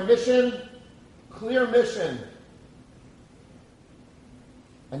was my mission. Clear mission.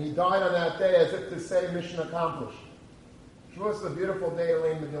 And he died on that day as if to say, mission accomplished. Shavuos is a beautiful day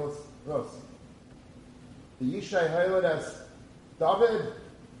in Megillas Rus. The Yishai Hailed as David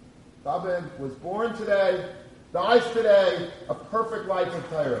was born today, dies today, a perfect life of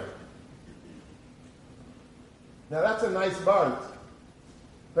Torah. Now that's a nice part.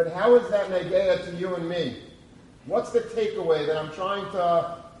 But how is that negeah to you and me? What's the takeaway that I'm trying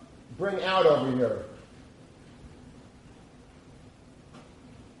to bring out over here?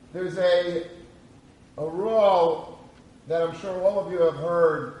 There's a rule that I'm sure all of you have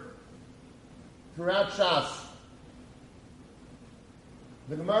heard throughout Shas.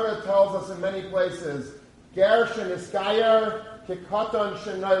 The Gemara tells us in many places, Ger sheniskayer kikatan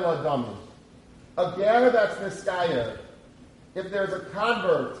shenayla dami. A ger that's niskayer. If there's a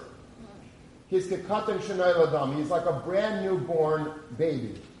convert, he's kikatan shenayla dami. He's like a brand new born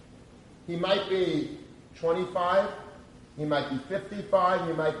baby. He might be 25, he might be 55,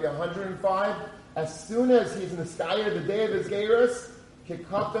 he might be 105. As soon as he's niskayer, the day of his gerus,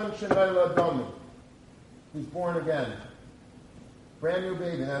 kikatan shenayla dami. He's born again. Brand new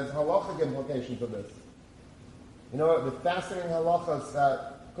baby. There's halachic implications of this. You know, the fascinating halachas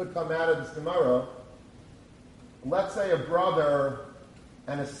that could come out of this Gemara. Let's say a brother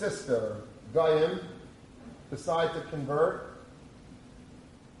and a sister, Goyim, decide to convert.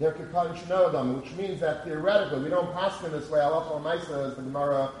 They're kikatan shenayla, which means that theoretically, we don't pass in this way, halacha l'maisa, as the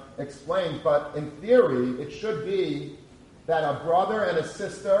Gemara explains, but in theory, it should be that a brother and a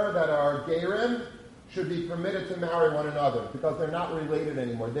sister that are gerim should be permitted to marry one another because they're not related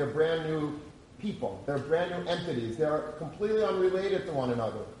anymore. They're brand new people. They're brand new entities. They're completely unrelated to one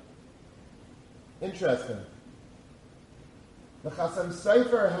another. Interesting. The Chasam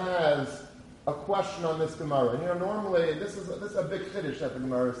Sofer has a question on this Gemara. And normally, this is a big chiddush that the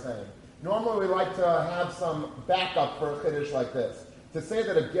Gemara is saying. Normally we like to have some backup for a chiddush like this. to say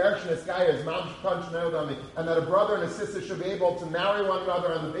that a Gershon Eskaya is Mam Shkan Shnei and that a brother and a sister should be able to marry one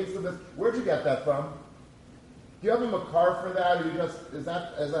another on the basis of this, where'd you get that from? Do you have a makar for that? Or you just is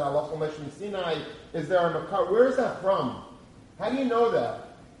that halacha Moshe Sinai? Is there a makar? Where is that from? How do you know that?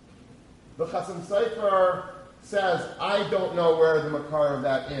 The Chasam Sofer says, I don't know where the makar of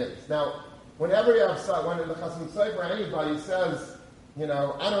that is. Now, whenever you have when the Chasam Sofer anybody says, I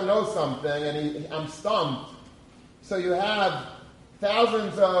don't know something, and I'm stumped. So you have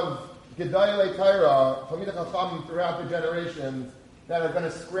thousands of Gedolei Torah, Talmidei Chacham throughout the generations that are going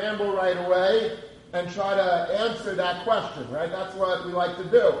to scramble right away and try to answer that question, right? That's what we like to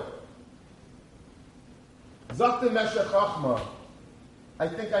do. Zakta Meshech Chachma. I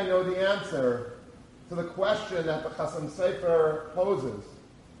think I know the answer to the question that the Chasam Sofer poses.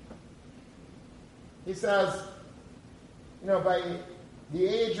 He says, by the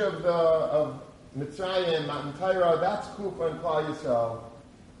age of Mitzrayim, Matan Torah, that's Kufa and Klal Yisrael.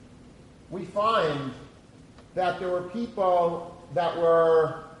 We find that there were people that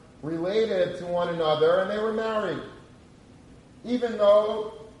were related to one another and they were married. Even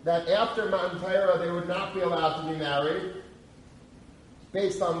though that after Matan Torah they would not be allowed to be married,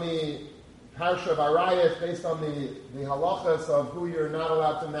 based on the Parsha of Arayos, based on the halachas of who you're not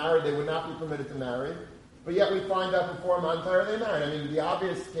allowed to marry, they would not be permitted to marry. But yet we find that before Matan Torah they married. I mean, the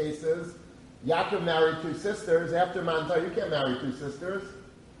obvious cases, Yaakov married two sisters. After Matan Torah, you can't marry two sisters.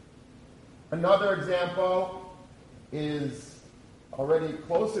 Another example is already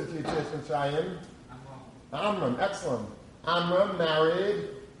closer to Yetzias Mitzrayim. Amram, excellent. Amram married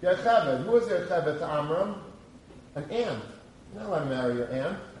Yocheved. Who was Yocheved to Amram? An aunt. You're not allowed to marry your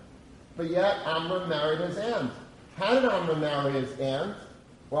aunt. But yet Amram married his aunt. How did Amram marry his aunt?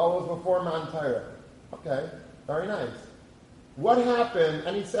 Well, it was before Matan Torah. Okay, very nice. What happened?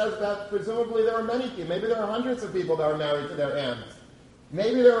 And he says that presumably there were many people. Maybe there are hundreds of people that were married to their aunts.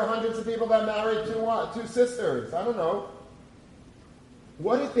 Maybe there were hundreds of people that married two sisters. I don't know.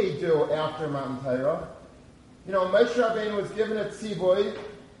 What did they do after Matan Torah? Moshe Rabbeinu was given a tzivoy.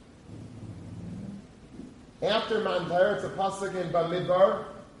 After Matan Torah, it's a pasuk in Bamidbar.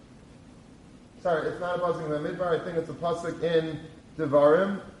 Sorry, it's not a pasuk in Bamidbar. I think it's a pasuk in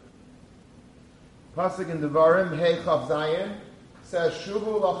Devarim. Pasuk in Devarim, Hey Chav Zayin, says,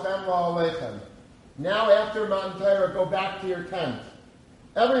 Shuvu lachem la'alechem. Now after Matan Torah, go back to your tent.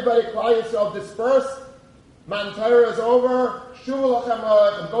 Everybody, Klal Yisrael, disperse. Matan Torah is over. Shuvu lachem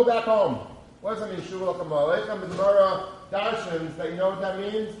la'alechem. Go back home. What does that mean, Shuvu lachem la'alechem? The Gemara Darshans, that you know what that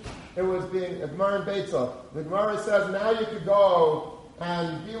means? It was being, Gemara in Beitzah. The Gemara says, now you could go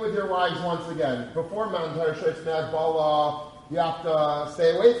and be with your wives once again. Before Matan Torah, Sheitz Me'ad Bala, you have to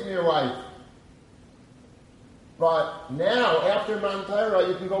stay away from your wife. But now, after Matan Torah,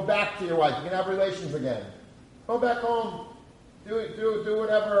 you can go back to your wife. You can have relations again. Go back home. Do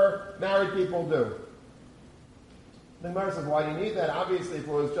whatever married people do. The Gemara says, why do you need that? Obviously, if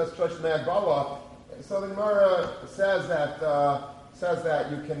it was just Sheitz Me'ad Bala, so the Gemara says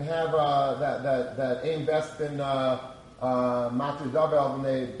that you can have that aim best in Matir Davel and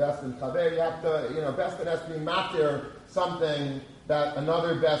they best in Chaver. You have to, best in has to be Matir something that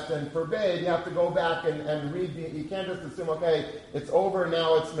another bestin forbade. You have to go back and read. You can't just assume, okay, it's over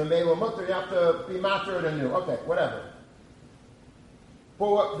now. It's memela mutter. You have to be matter it anew. Okay, whatever. But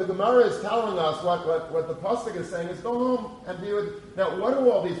what the Gemara is telling us, what the pasuk is saying, is go home and be with. Now, what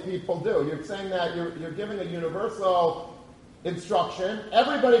do all these people do? You're saying that you're giving a universal instruction.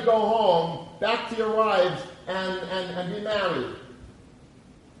 Everybody go home, back to your wives, and be married.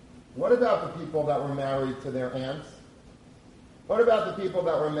 What about the people that were married to their aunts? What about the people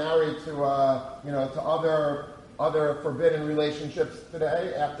that were married to other forbidden relationships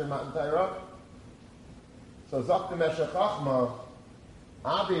today after Matan Torah? So Zakta Meshech Chachma,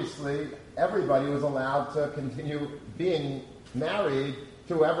 obviously everybody was allowed to continue being married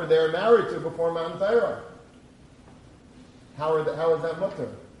to whoever they were married to before Matan Torah. How is that mutter?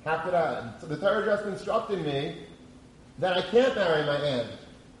 How could I? So the Torah just instructed me that I can't marry my aunt.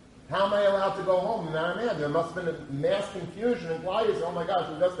 How am I allowed to go home and marry a man? There must have been a mass confusion in Klal Yisrael. Oh my gosh,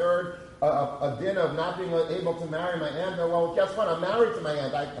 we just heard a din of not being able to marry my aunt. Well, guess what? I'm married to my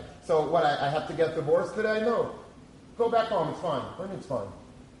aunt. So what, I have to get divorced today? No. Go back home. It's fine. What do you mean it's fine?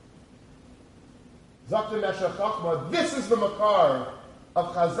 Zakta Meshech Chachma. This is the makar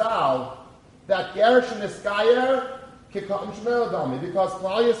of Chazal that Gershon Iskayer Kikam Shmel Dami. Because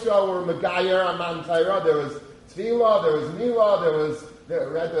Klal Yisrael were Megayer on Matan Torah. There was Tefillah, there was Milah, there was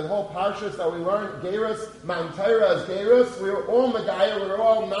the whole parshas that we learned, Geirus, Matan Torah as Geirus. We were all Megayer, we were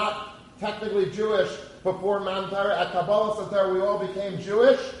all not technically Jewish before Matan Torah. At Kabbalah Satar, we all became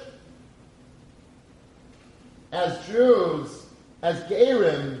Jewish. As Jews, As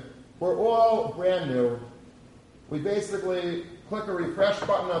Gerim, we're all brand new. We basically click a refresh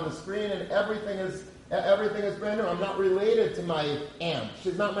button on the screen and everything is brand new. I'm not related to my aunt.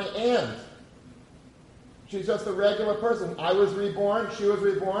 She's not my aunt. She's just a regular person. I was reborn. She was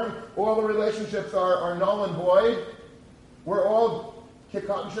reborn. All the relationships are null and void. We're all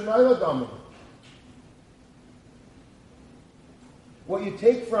Kikat and Shenayla Dami. What you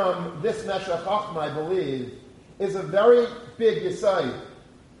take from this Meshech Chochmah, I believe, is a very big yesod.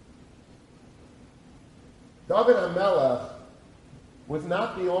 David HaMelech was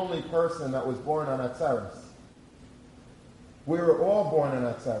not the only person that was born on Atzeres. We were all born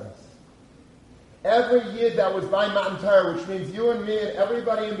on Atzeres. Every Yid that was by Matan Torah, which means you and me and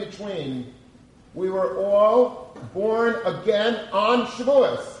everybody in between, we were all born again on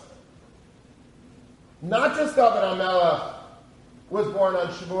Shavuos. Not just David HaMelech was born on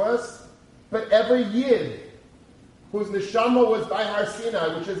Shavuos, but every Yid whose neshama was by Har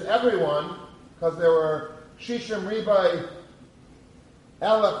Sinai, which is everyone, because there were Shishim Ribai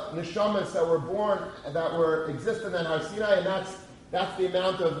Elef neshamas that were born, that were existent in Har Sinai, and that's the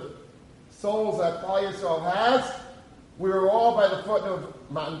amount of souls that Klal Yisrael has. We were all by the foot of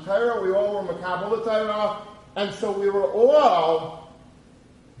Matan Torah. We all were Makabel Torah, and so we were all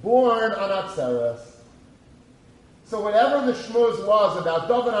born on Atzeres. So whatever the shmuz was about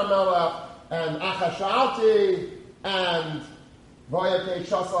David HaMelech and Achash'alti and Vayakei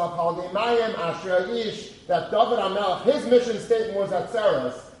Shasa Palgei Mayim Asher Ish, that David HaMelech, his mission statement was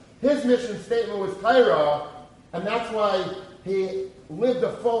Atzeres. His mission statement was Torah, and that's why he lived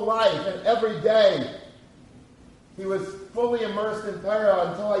a full life, and every day he was fully immersed in Torah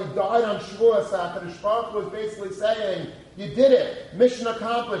until he died on Shavuos. HaKadosh Baruch Hu was basically saying, you did it, mission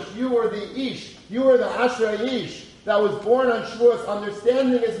accomplished, you were the Ish, you were the Asher Ish that was born on Shavuos,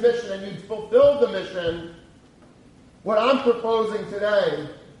 understanding his mission, and you fulfilled the mission. What I'm proposing today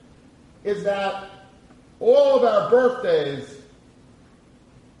is that all of our birthdays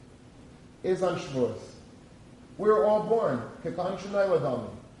is on Shavuos. We're all born. Kekan Shnei Ladami.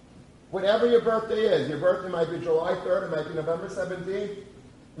 Whatever your birthday is, your birthday might be July 3rd, it might be November 17th, it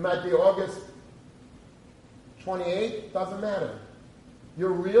might be August 28th, doesn't matter. Your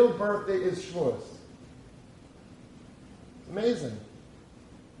real birthday is Shavuos. It's amazing.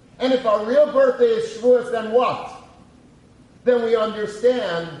 And if our real birthday is Shavuos, then what? Then we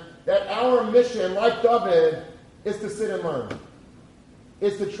understand that our mission, like David, is to sit and learn.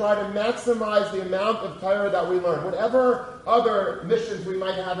 Is to try to maximize the amount of Torah that we learn. Whatever other missions we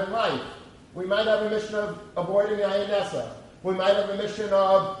might have in life. We might have a mission of avoiding Ayin Nesa. We might have a mission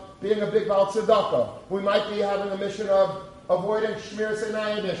of being a big Baal Tzedakah. We might be having a mission of avoiding Shmir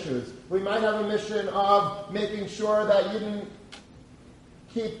Sinayim issues. We might have a mission of making sure that you didn't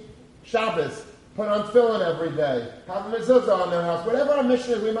keep Shabbos, put on tefillin every day, have a mezuzah on their house. Whatever our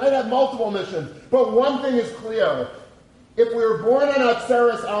mission is, we might have multiple missions. But one thing is clear. If we were born on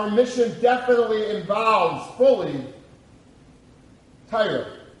Atzeres, our mission definitely involves fully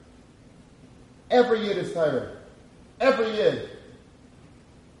Torah. Every Yid is Torah. Every Yid.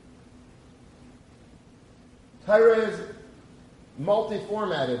 Torah is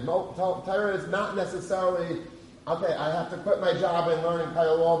multi-formatted. Torah is not necessarily, okay, I have to quit my job and learn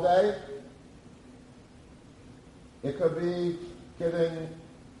Torah all day. It could be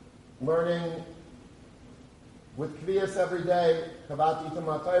learning with Kviyas every day, Kavat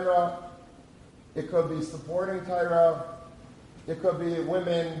Itam Torah. It could be supporting Torah. It could be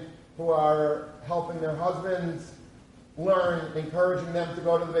women who are helping their husbands learn, encouraging them to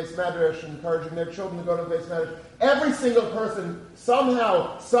go to the Beis Medrash, encouraging their children to go to the Beis Medrash. Every single person,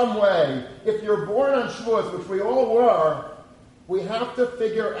 somehow, some way, if you're born on Shavuos, which we all were, we have to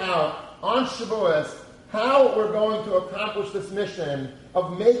figure out on Shavuos how we're going to accomplish this mission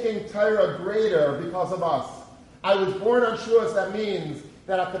of making Torah greater because of us. I was born on Shavuos, that means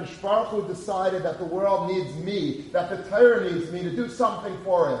that HaKadosh Baruch Hu decided that the world needs me, that the Torah needs me to do something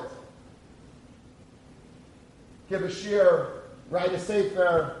for it. Give a shir, write a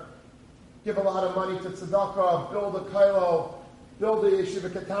sefer, give a lot of money to tzedakah, build a kollel, build a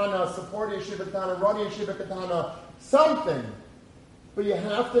yeshiva katana, support a yeshiva katana, run a yeshiva katana, something. But you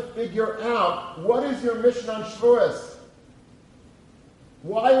have to figure out, what is your mission on Shavuos?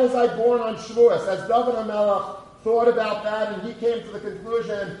 Why was I born on Shavuos? As David HaMelech thought about that, and he came to the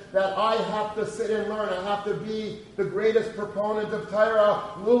conclusion that I have to sit and learn. I have to be the greatest proponent of Torah.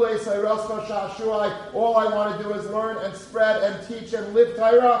 Lulei Sayrosko Shashuai. All I want to do is learn and spread and teach and live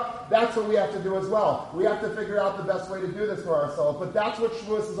Torah. That's what we have to do as well. We have to figure out the best way to do this for ourselves. But that's what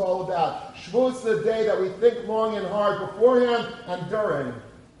Shavuos is all about. Shavuos is the day that we think long and hard beforehand and during.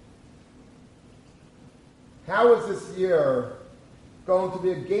 How is this year going to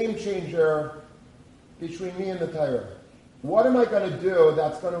be a game changer between me and the Torah? What am I going to do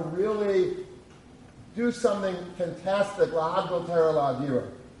that's going to really do something fantastic? La'adol Torah la'adira.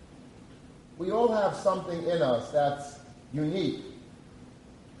 We all have something in us that's unique.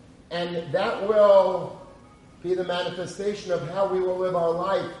 And that will be the manifestation of how we will live our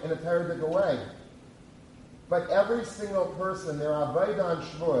life in a Torah way. But every single person, their Avodah on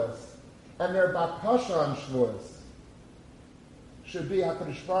Shavuos and their Bakasha on Shavuos should be,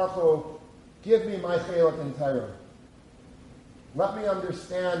 HaKadosh Baruch Hu, give me my Chelek in Torah. Let me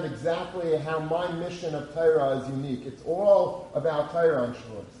understand exactly how my mission of Torah is unique. It's all about Torah on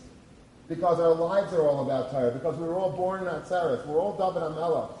Shavuos. Because our lives are all about Torah. Because we were all born in Atzeres. We're all David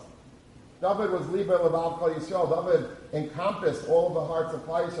HaMelech. David was Liber Levav Kol Yisrael. David encompassed all of the hearts of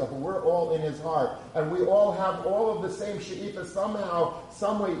Klal Yisrael. We're all in his heart. And we all have all of the same she'ifah somehow,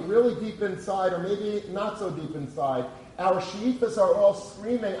 some way, really deep inside, or maybe not so deep inside. Our she'ifahs are all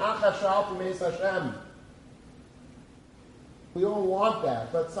screaming, Ach Hashal P'meis Hashem. We all want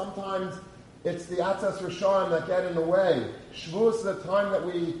that, but sometimes it's the Atzas Rishon that get in the way. Shavuos is the time that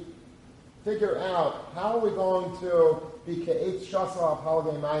we figure out how are we going to be Ke'etz Shasa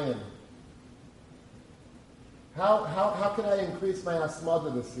Halgei Mayim. How can I increase my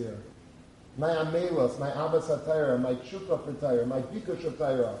asmada this year? My amelos, my abbas hatayra, my tshuka for Torah, my bikush of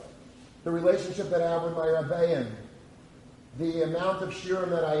Torah, the relationship that I have with my rabbeim, the amount of shiurim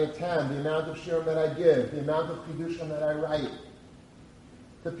that I attend, the amount of shiurim that I give, the amount of chidushim that I write,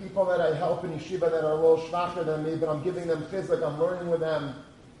 the people that I help in yeshiva that are a little shvacher than me, but I'm giving them chizuk, I'm learning with them.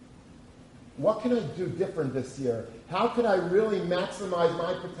 What can I do different this year? How can I really maximize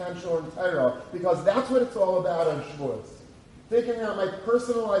my potential in Torah? Because that's what it's all about on Shavuos. Figuring out my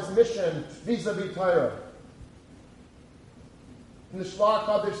personalized mission vis-a-vis Torah. And the Shlach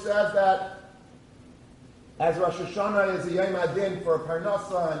Hadash says that as Rosh Hashanah is a Yom Adin for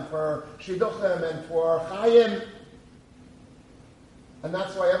Parnasa and for Shidduchim and for Chayim, and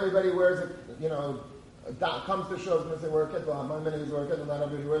that's why everybody wears it, comes to shows and they say, wear a kippah. My many wear a kippah, not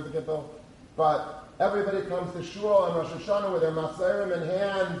everybody wears a kippah. But everybody comes to Shul on Rosh Hashanah with their Maserim in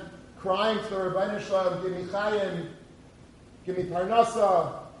hand, crying to the Rebbeinu Shalom, give me Chayim, give me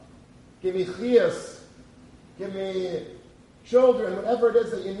Parnasa, give me Chiyas, give me children, whatever it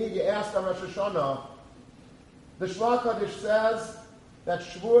is that you need, you ask on Rosh Hashanah. The Shlach Hadash says that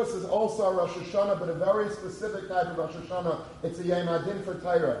Shavuos is also a Rosh Hashanah, but a very specific type of Rosh Hashanah. It's a Yom Adin for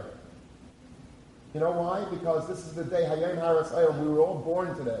Torah. You know why? Because this is the day, Hayom Haras Ayom, we were all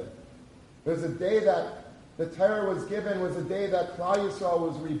born today. It was a day that the Torah was given, was a day that Klal Yisrael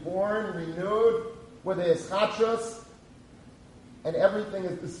was reborn, renewed, with the Eschatros, and everything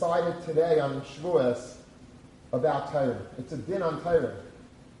is decided today on Shavuos about Torah. It's a din on Torah.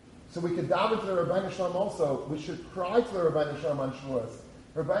 So we could dive into the Rebbeinu Shalom also. We should cry to the Rebbeinu Shalom on Shavuos.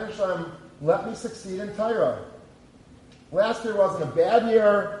 Rebbeinu Shalom, let me succeed in Torah. Last year wasn't a bad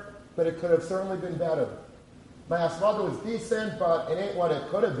year, but it could have certainly been better. My asmada was decent, but it ain't what it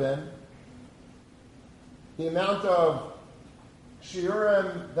could have been. The amount of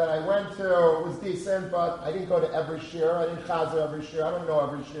shiurim that I went to was decent, but I didn't go to every shiur. I didn't chazer every shiur. I don't know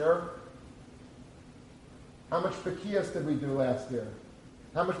every shiur. How much Bekiyas did we do last year?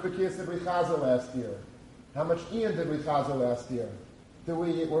 How much Bekiyas did we chazer last year? How much Ian did we chazer last year? Were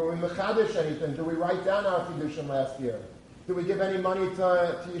we mechadish anything? Did we write down our chidushim last year? Do we give any money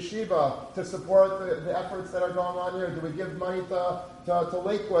to yeshiva to support the efforts that are going on here? Do we give money to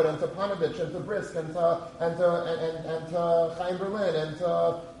Lakewood and to Panovich and to Brisk and to Chaim Berlin and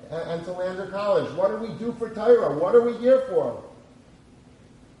to Lander College? What do we do for Torah? What are we here for?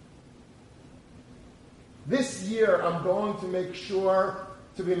 This year, I'm going to make sure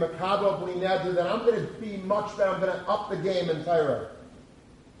to be makabel bli neder that I'm going to be much better. I'm going to up the game in Torah.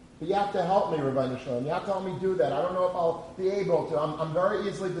 But you have to help me, Rebbeinu Shalom. You have to help me do that. I don't know if I'll be able to. I'm very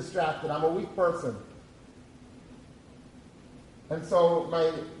easily distracted. I'm a weak person. And so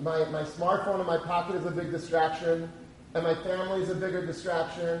my smartphone in my pocket is a big distraction, and my family is a bigger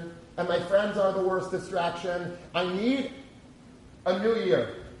distraction, and my friends are the worst distraction. I need a new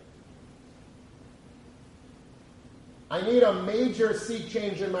year. I need a major sea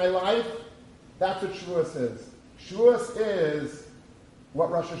change in my life. That's what Shavuos is. Shavuos is what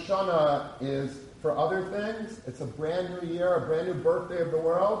Rosh Hashanah is for other things. It's a brand new year, a brand new birthday of the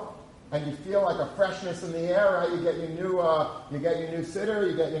world, and you feel like a freshness in the air, right? You get your new sitter,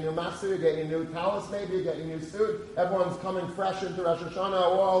 you get your new machzor, you get your new talis maybe, you get your new suit. Everyone's coming fresh into Rosh Hashanah,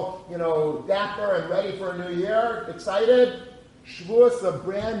 all, dapper and ready for a new year, excited. Shavuos is a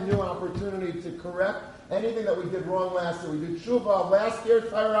brand new opportunity to correct anything that we did wrong last year. We did tshuva last year's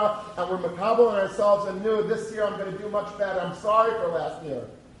Torah, and we're makabel on ourselves and knew this year I'm going to do much better. I'm sorry for last year.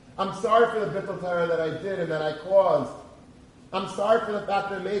 I'm sorry for the bittul Torah that I did and that I caused. I'm sorry for the fact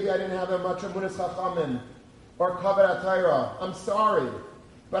that maybe I didn't have that much emunas chachamim or kavod Torah. I'm sorry.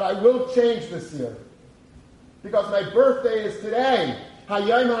 But I will change this year. Because my birthday is today.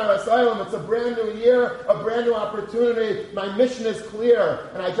 Hayom HaRasayim. It's a brand new year, a brand new opportunity. My mission is clear,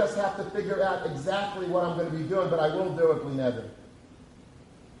 and I just have to figure out exactly what I'm going to be doing, but I will do it, we never.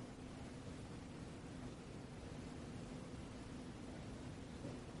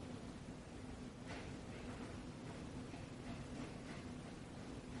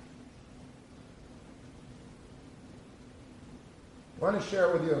 I want to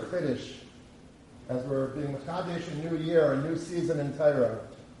share with you a chiddush as we're being mechadish a new year, a new season in Torah.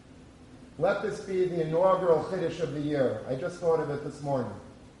 Let this be the inaugural chiddush of the year. I just thought of it this morning.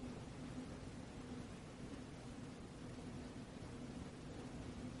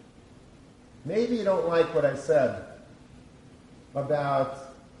 Maybe you don't like what I said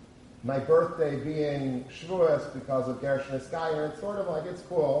about my birthday being Shavuos because of Gershon Eskaya. It's sort of like, it's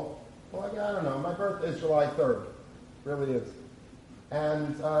cool. Well, like, I don't know. My birthday is July 3rd. It really is.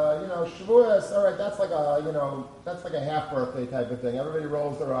 And, Shavuos, all right, that's like a half birthday type of thing. Everybody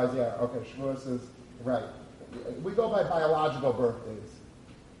rolls their eyes, yeah, okay, Shavuos is, right. We go by biological birthdays.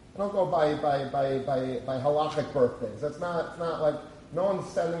 I don't go by halachic birthdays. It's not like, no one's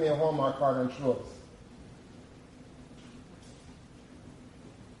sending me a Hallmark card on Shavuos.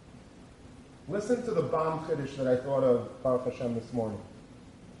 Listen to the bomb chiddush that I thought of, Baruch Hashem, this morning,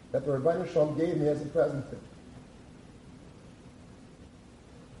 that the Rebbeinu Shalom gave me as a present.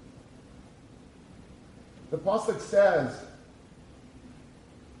 The pasuk says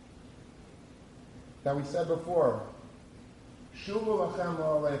that we said before, Shuvu lachem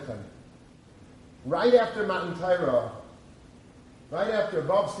la'aleichem. Right after Matan Torah, right after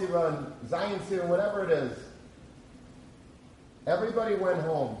Vav Sivan, Zayin Sivan, whatever it is, everybody went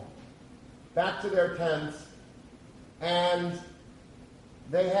home, back to their tents, and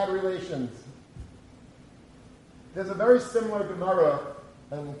they had relations. There's a very similar Gemara,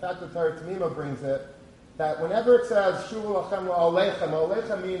 and in fact the Torah Tamima brings it, that whenever it says Shuvu lachem la'aleichem,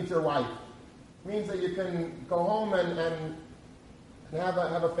 aleichem means your wife. It means that you can go home and have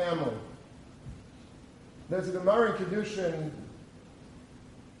a family. There's a Gemara in Kedushin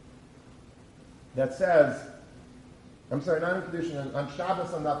that says, I'm sorry, not in Kedushin, on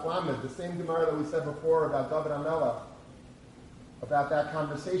Shabbos on Daf Lamed, the same Gemara that we said before about David HaMelech, about that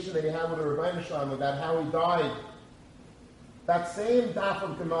conversation that he had with the Rebbeinu Shalom about how he died. That same Daf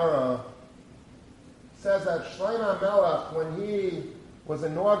of Gemara says that Shlomo HaMelech, when he was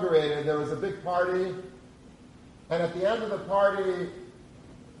inaugurated, there was a big party, and at the end of the party,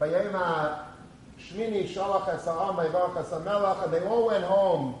 Vayema Shmini Shalach Es Ha'am Vayvarach Es HaMelech, and they all went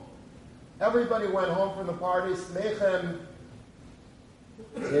home. Everybody went home from the party, Smechem.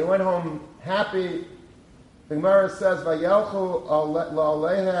 They went home happy. The Gemara says, Vayelchu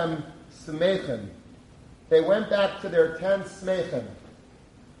La'alehem Smechem. They went back to their tents, Smechem.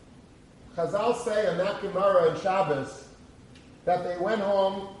 Chazal say in that Gemara in Shabbos that they went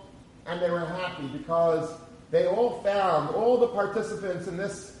home and they were happy because they all found, all the participants in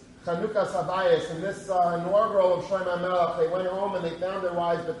this Chanukah Sabayis, in this inaugural of Shlomo HaMelech, they went home and they found their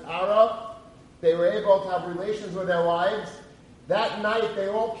wives B'tara. They were able to have relations with their wives. That night they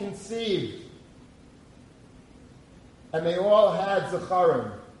all conceived. And they all had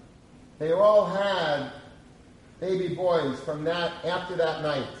Zecharim. They all had baby boys from that, after that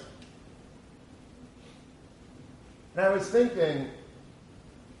night. And I was thinking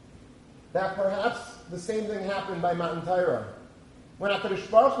that perhaps the same thing happened by Matan Torah. When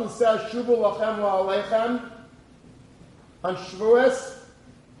HaKadosh Baruch Hu says, Shuvu lachem la'aleichem, on Shavuos,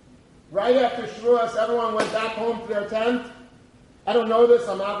 right after Shavuos, everyone went back home to their tent. I don't know this,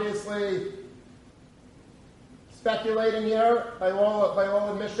 I'm obviously speculating here by all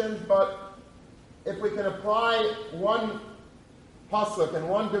admissions, but if we can apply one pasuk and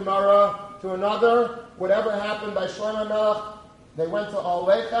one Gemara to another, whatever happened by Shlomo HaMelech, they went to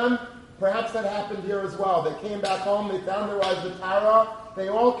Aleichem. Perhaps that happened here as well. They came back home, they found their wives B'tara, they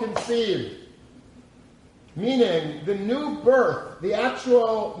all conceived. Meaning, the new birth, the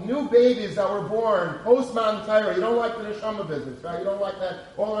actual new babies that were born post Matan Torah. You don't like the neshama business, right? You don't like that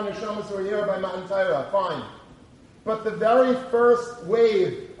all our neshamas were here by Matan Torah. Fine. But the very first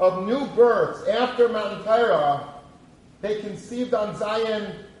wave of new births after Matan Torah, they conceived on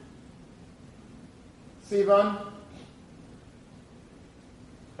Zion Sivan.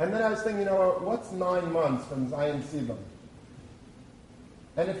 And then I was thinking, what's 9 months from Zion Sivan?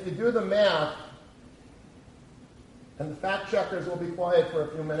 And if you do the math, and the fact checkers will be quiet for a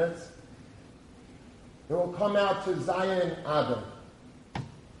few minutes, it will come out to Zayin Adar.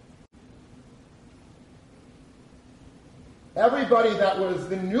 Everybody that was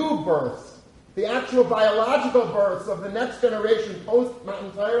the new births, the actual biological births of the next generation post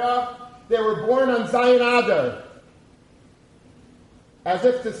Matan Torah, they were born on Zayin Adar. As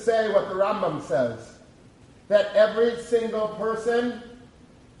if to say what the Rambam says, that every single person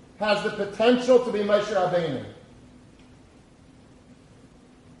has the potential to be Moshe Rabbeinu.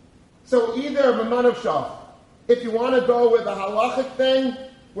 So either Mamanavshach, if you want to go with the halachic thing,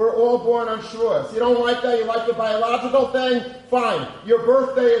 we're all born on Shavuos. You don't like that, you like the biological thing, fine. Your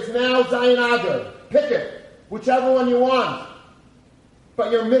birthday is now Zayin Adar. Pick it, whichever one you want.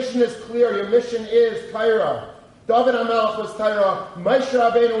 But your mission is clear, your mission is Torah. David HaMelech was Torah, Moshe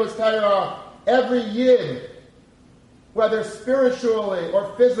Rabbeinu was Torah. Every Yid, whether spiritually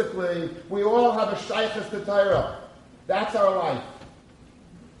or physically, we all have a shaykhus to Torah. That's our life.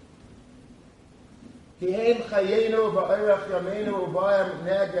 That's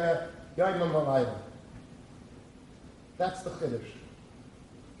the Chiddush.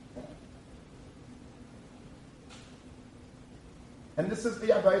 And this is the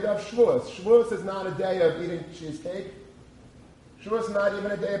Avodah of Shavuos. Shavuos is not a day of eating cheesecake. Shavuos is not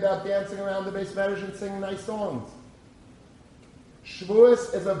even a day about dancing around the Beis Medrash and singing nice songs.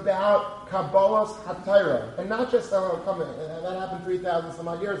 Shavuos is about Kabbalas HaTorah. And not just, that happened 3,000 some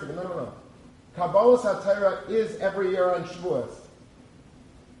odd years ago. No. Kabbalas HaTorah is every year on Shavuos.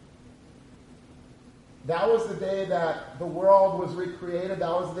 That was the day that the world was recreated.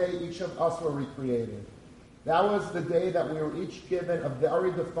 That was the day each of us were recreated. That was the day that we were each given a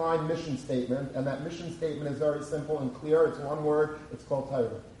very defined mission statement, and that mission statement is very simple and clear. It's one word. It's called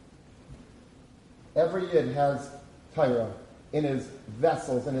Torah. Every Yid has Torah in his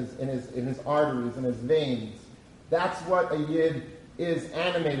vessels, in his arteries, in his veins. That's what a Yid is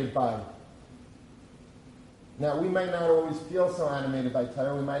animated by. Now, we might not always feel so animated by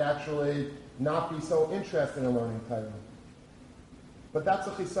Torah. We might actually not be so interested in learning Torah. But that's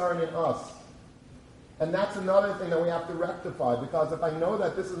a chisaron in us. And that's another thing that we have to rectify, because if I know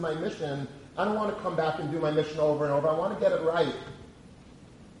that this is my mission, I don't want to come back and do my mission over and over. I want to get it right.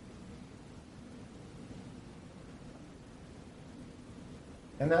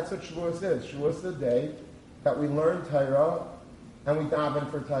 And that's what Shavuos is. Shavuos is the day that we learn Torah, and we daven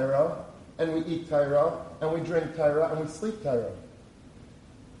for Torah, and we eat Torah, and we drink Torah, and we sleep Torah.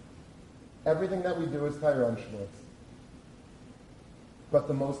 Everything that we do is Torah on Shavuos. But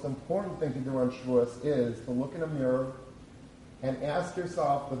the most important thing to do on Shavuos is to look in a mirror and ask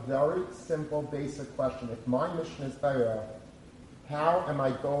yourself the very simple, basic question. If my mission is Torah, how am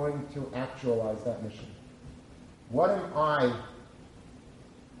I going to actualize that mission? What am I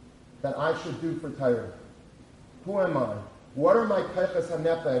that I should do for Torah? Who am I? What are my kochos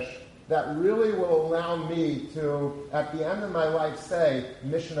hanefesh that really will allow me to, at the end of my life, say,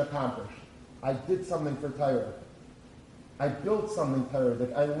 mission accomplished? I did something for Torah. I built something Torah.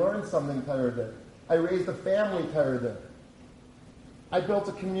 I learned something Torah. I raised a family Torah. I built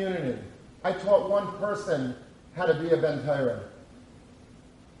a community. I taught one person how to be a Ben Torah.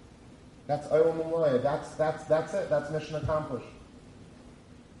 That's Olam Umoya. That's it. That's mission accomplished.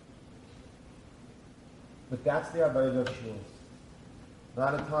 But that's the Avodah of Shavuos.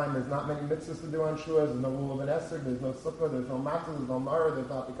 Not a time. There's not many mitzvahs to do on Shavuos. There's no rule of an Esrog. There's no sukkah. There's no matzah. There's no maror. There's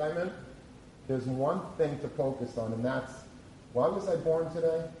no apikaimen. There's one thing to focus on, and that's, why was I born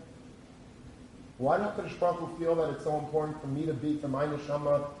today? Why did HaKadosh Baruch Hu feel that it's so important for me to be, for my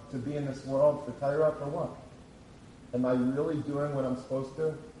neshama to be in this world, for Torah, for what? Am I really doing what I'm supposed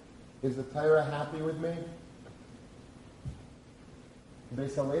to? Is the Torah happy with me?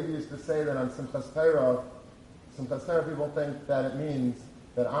 Beis Halevi used to say that on Simchas Torah people think that it means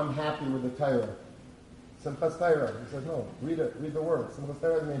that I'm happy with the Torah. Simchas Torah. He says, no, read the words. Simchas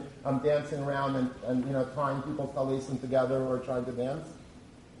Torah means I'm dancing around and tying people's talisim together or trying to dance.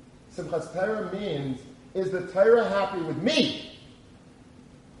 Simchas Torah means, is the Torah happy with me?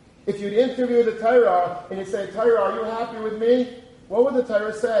 If you'd interview the Torah and you say, Torah, are you happy with me? What would the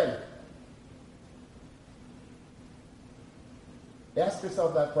Torah say? Ask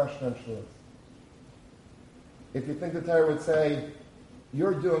yourself that question on Shavuos. If you think the Torah would say,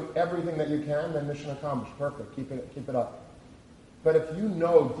 you're doing everything that you can, then mission accomplished. Perfect. Keep it up. But if you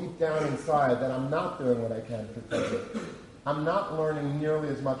know deep down inside that I'm not doing what I can for Torah, I'm not learning nearly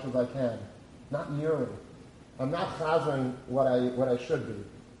as much as I can. Not nearly. I'm not chazering what I should be.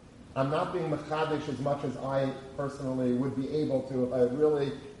 I'm not being mechadish as much as I personally would be able to if I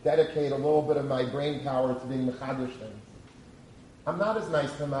really dedicate a little bit of my brain power to being mechadish things. I'm not as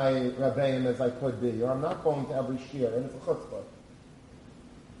nice to my Rabbeim as I could be, or I'm not going to every shir, and it's a chutzpah.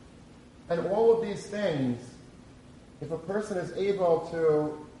 And all of these things, if a person is able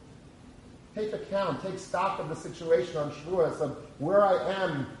to take account, take stock of the situation on Shavuos, of where I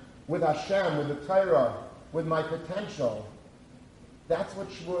am with Hashem, with the Torah, with my potential, that's what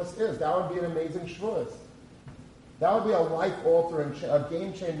Shavuos is. That would be an amazing Shavuos. That would be a life-altering, a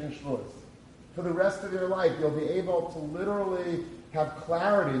game-changing Shavuos. For the rest of your life, you'll be able to literally have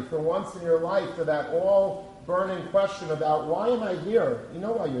clarity for once in your life to that all-burning question about why am I here? You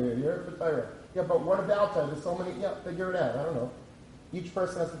know why you're here. You're here for Torah. Yeah, but what about that? There's so many. Yeah, figure it out. I don't know. Each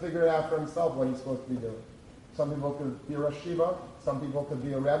person has to figure it out for himself what he's supposed to be doing. Some people could be a Rosh Yeshiva. Some people could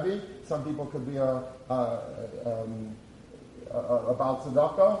be a Rebbe. Some people could be a Baal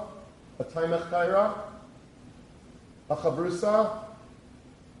Tzedakah, a Taimech Torah, a Chavrusa,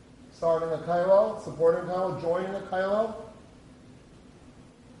 starting a Kailo, supporting a Kailo, joining a Kailo.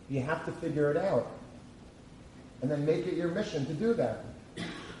 You have to figure it out. And then make it your mission to do that.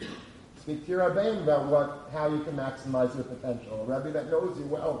 Speak to your Rebbeim about how you can maximize your potential. A Rebbe that knows you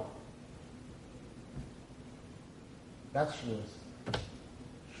well. That's Shavuos.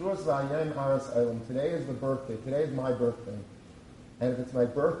 Shavuos V'ayem Aras Eilim. Today is the birthday. Today is my birthday. And if it's my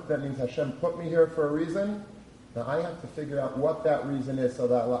birthday, that means Hashem put me here for a reason. Now I have to figure out what that reason is so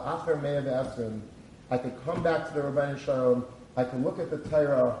that La'acher Me'ev Esrim, I could come back to the Rabbeinu Shalom, I could look at the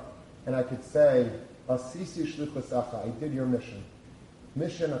Torah, and I could say, Asisi Shlichus Acha, I did your mission.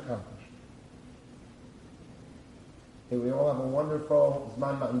 Mission accomplished. Okay, we all have a wonderful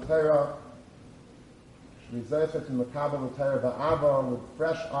Zman Matan Torah. Shvizaychet and Makabel Torah Ba'ava, with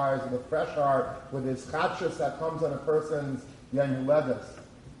fresh eyes, with a fresh heart, with this chadshus that comes on a person's Yom Huledes.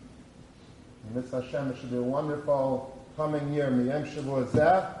 And this Hashem, it should be a wonderful coming year. Miyem Shavuos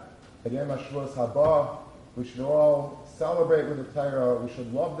Zeh, Yom HaShavuos Haba. We should all celebrate with the Torah. We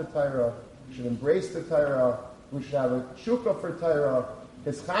should love the Torah. We should embrace the Torah. We should have a tshuka for Torah.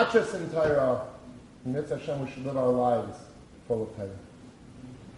 His chadshus in Torah. And this Hashem, we should live our lives full of Torah.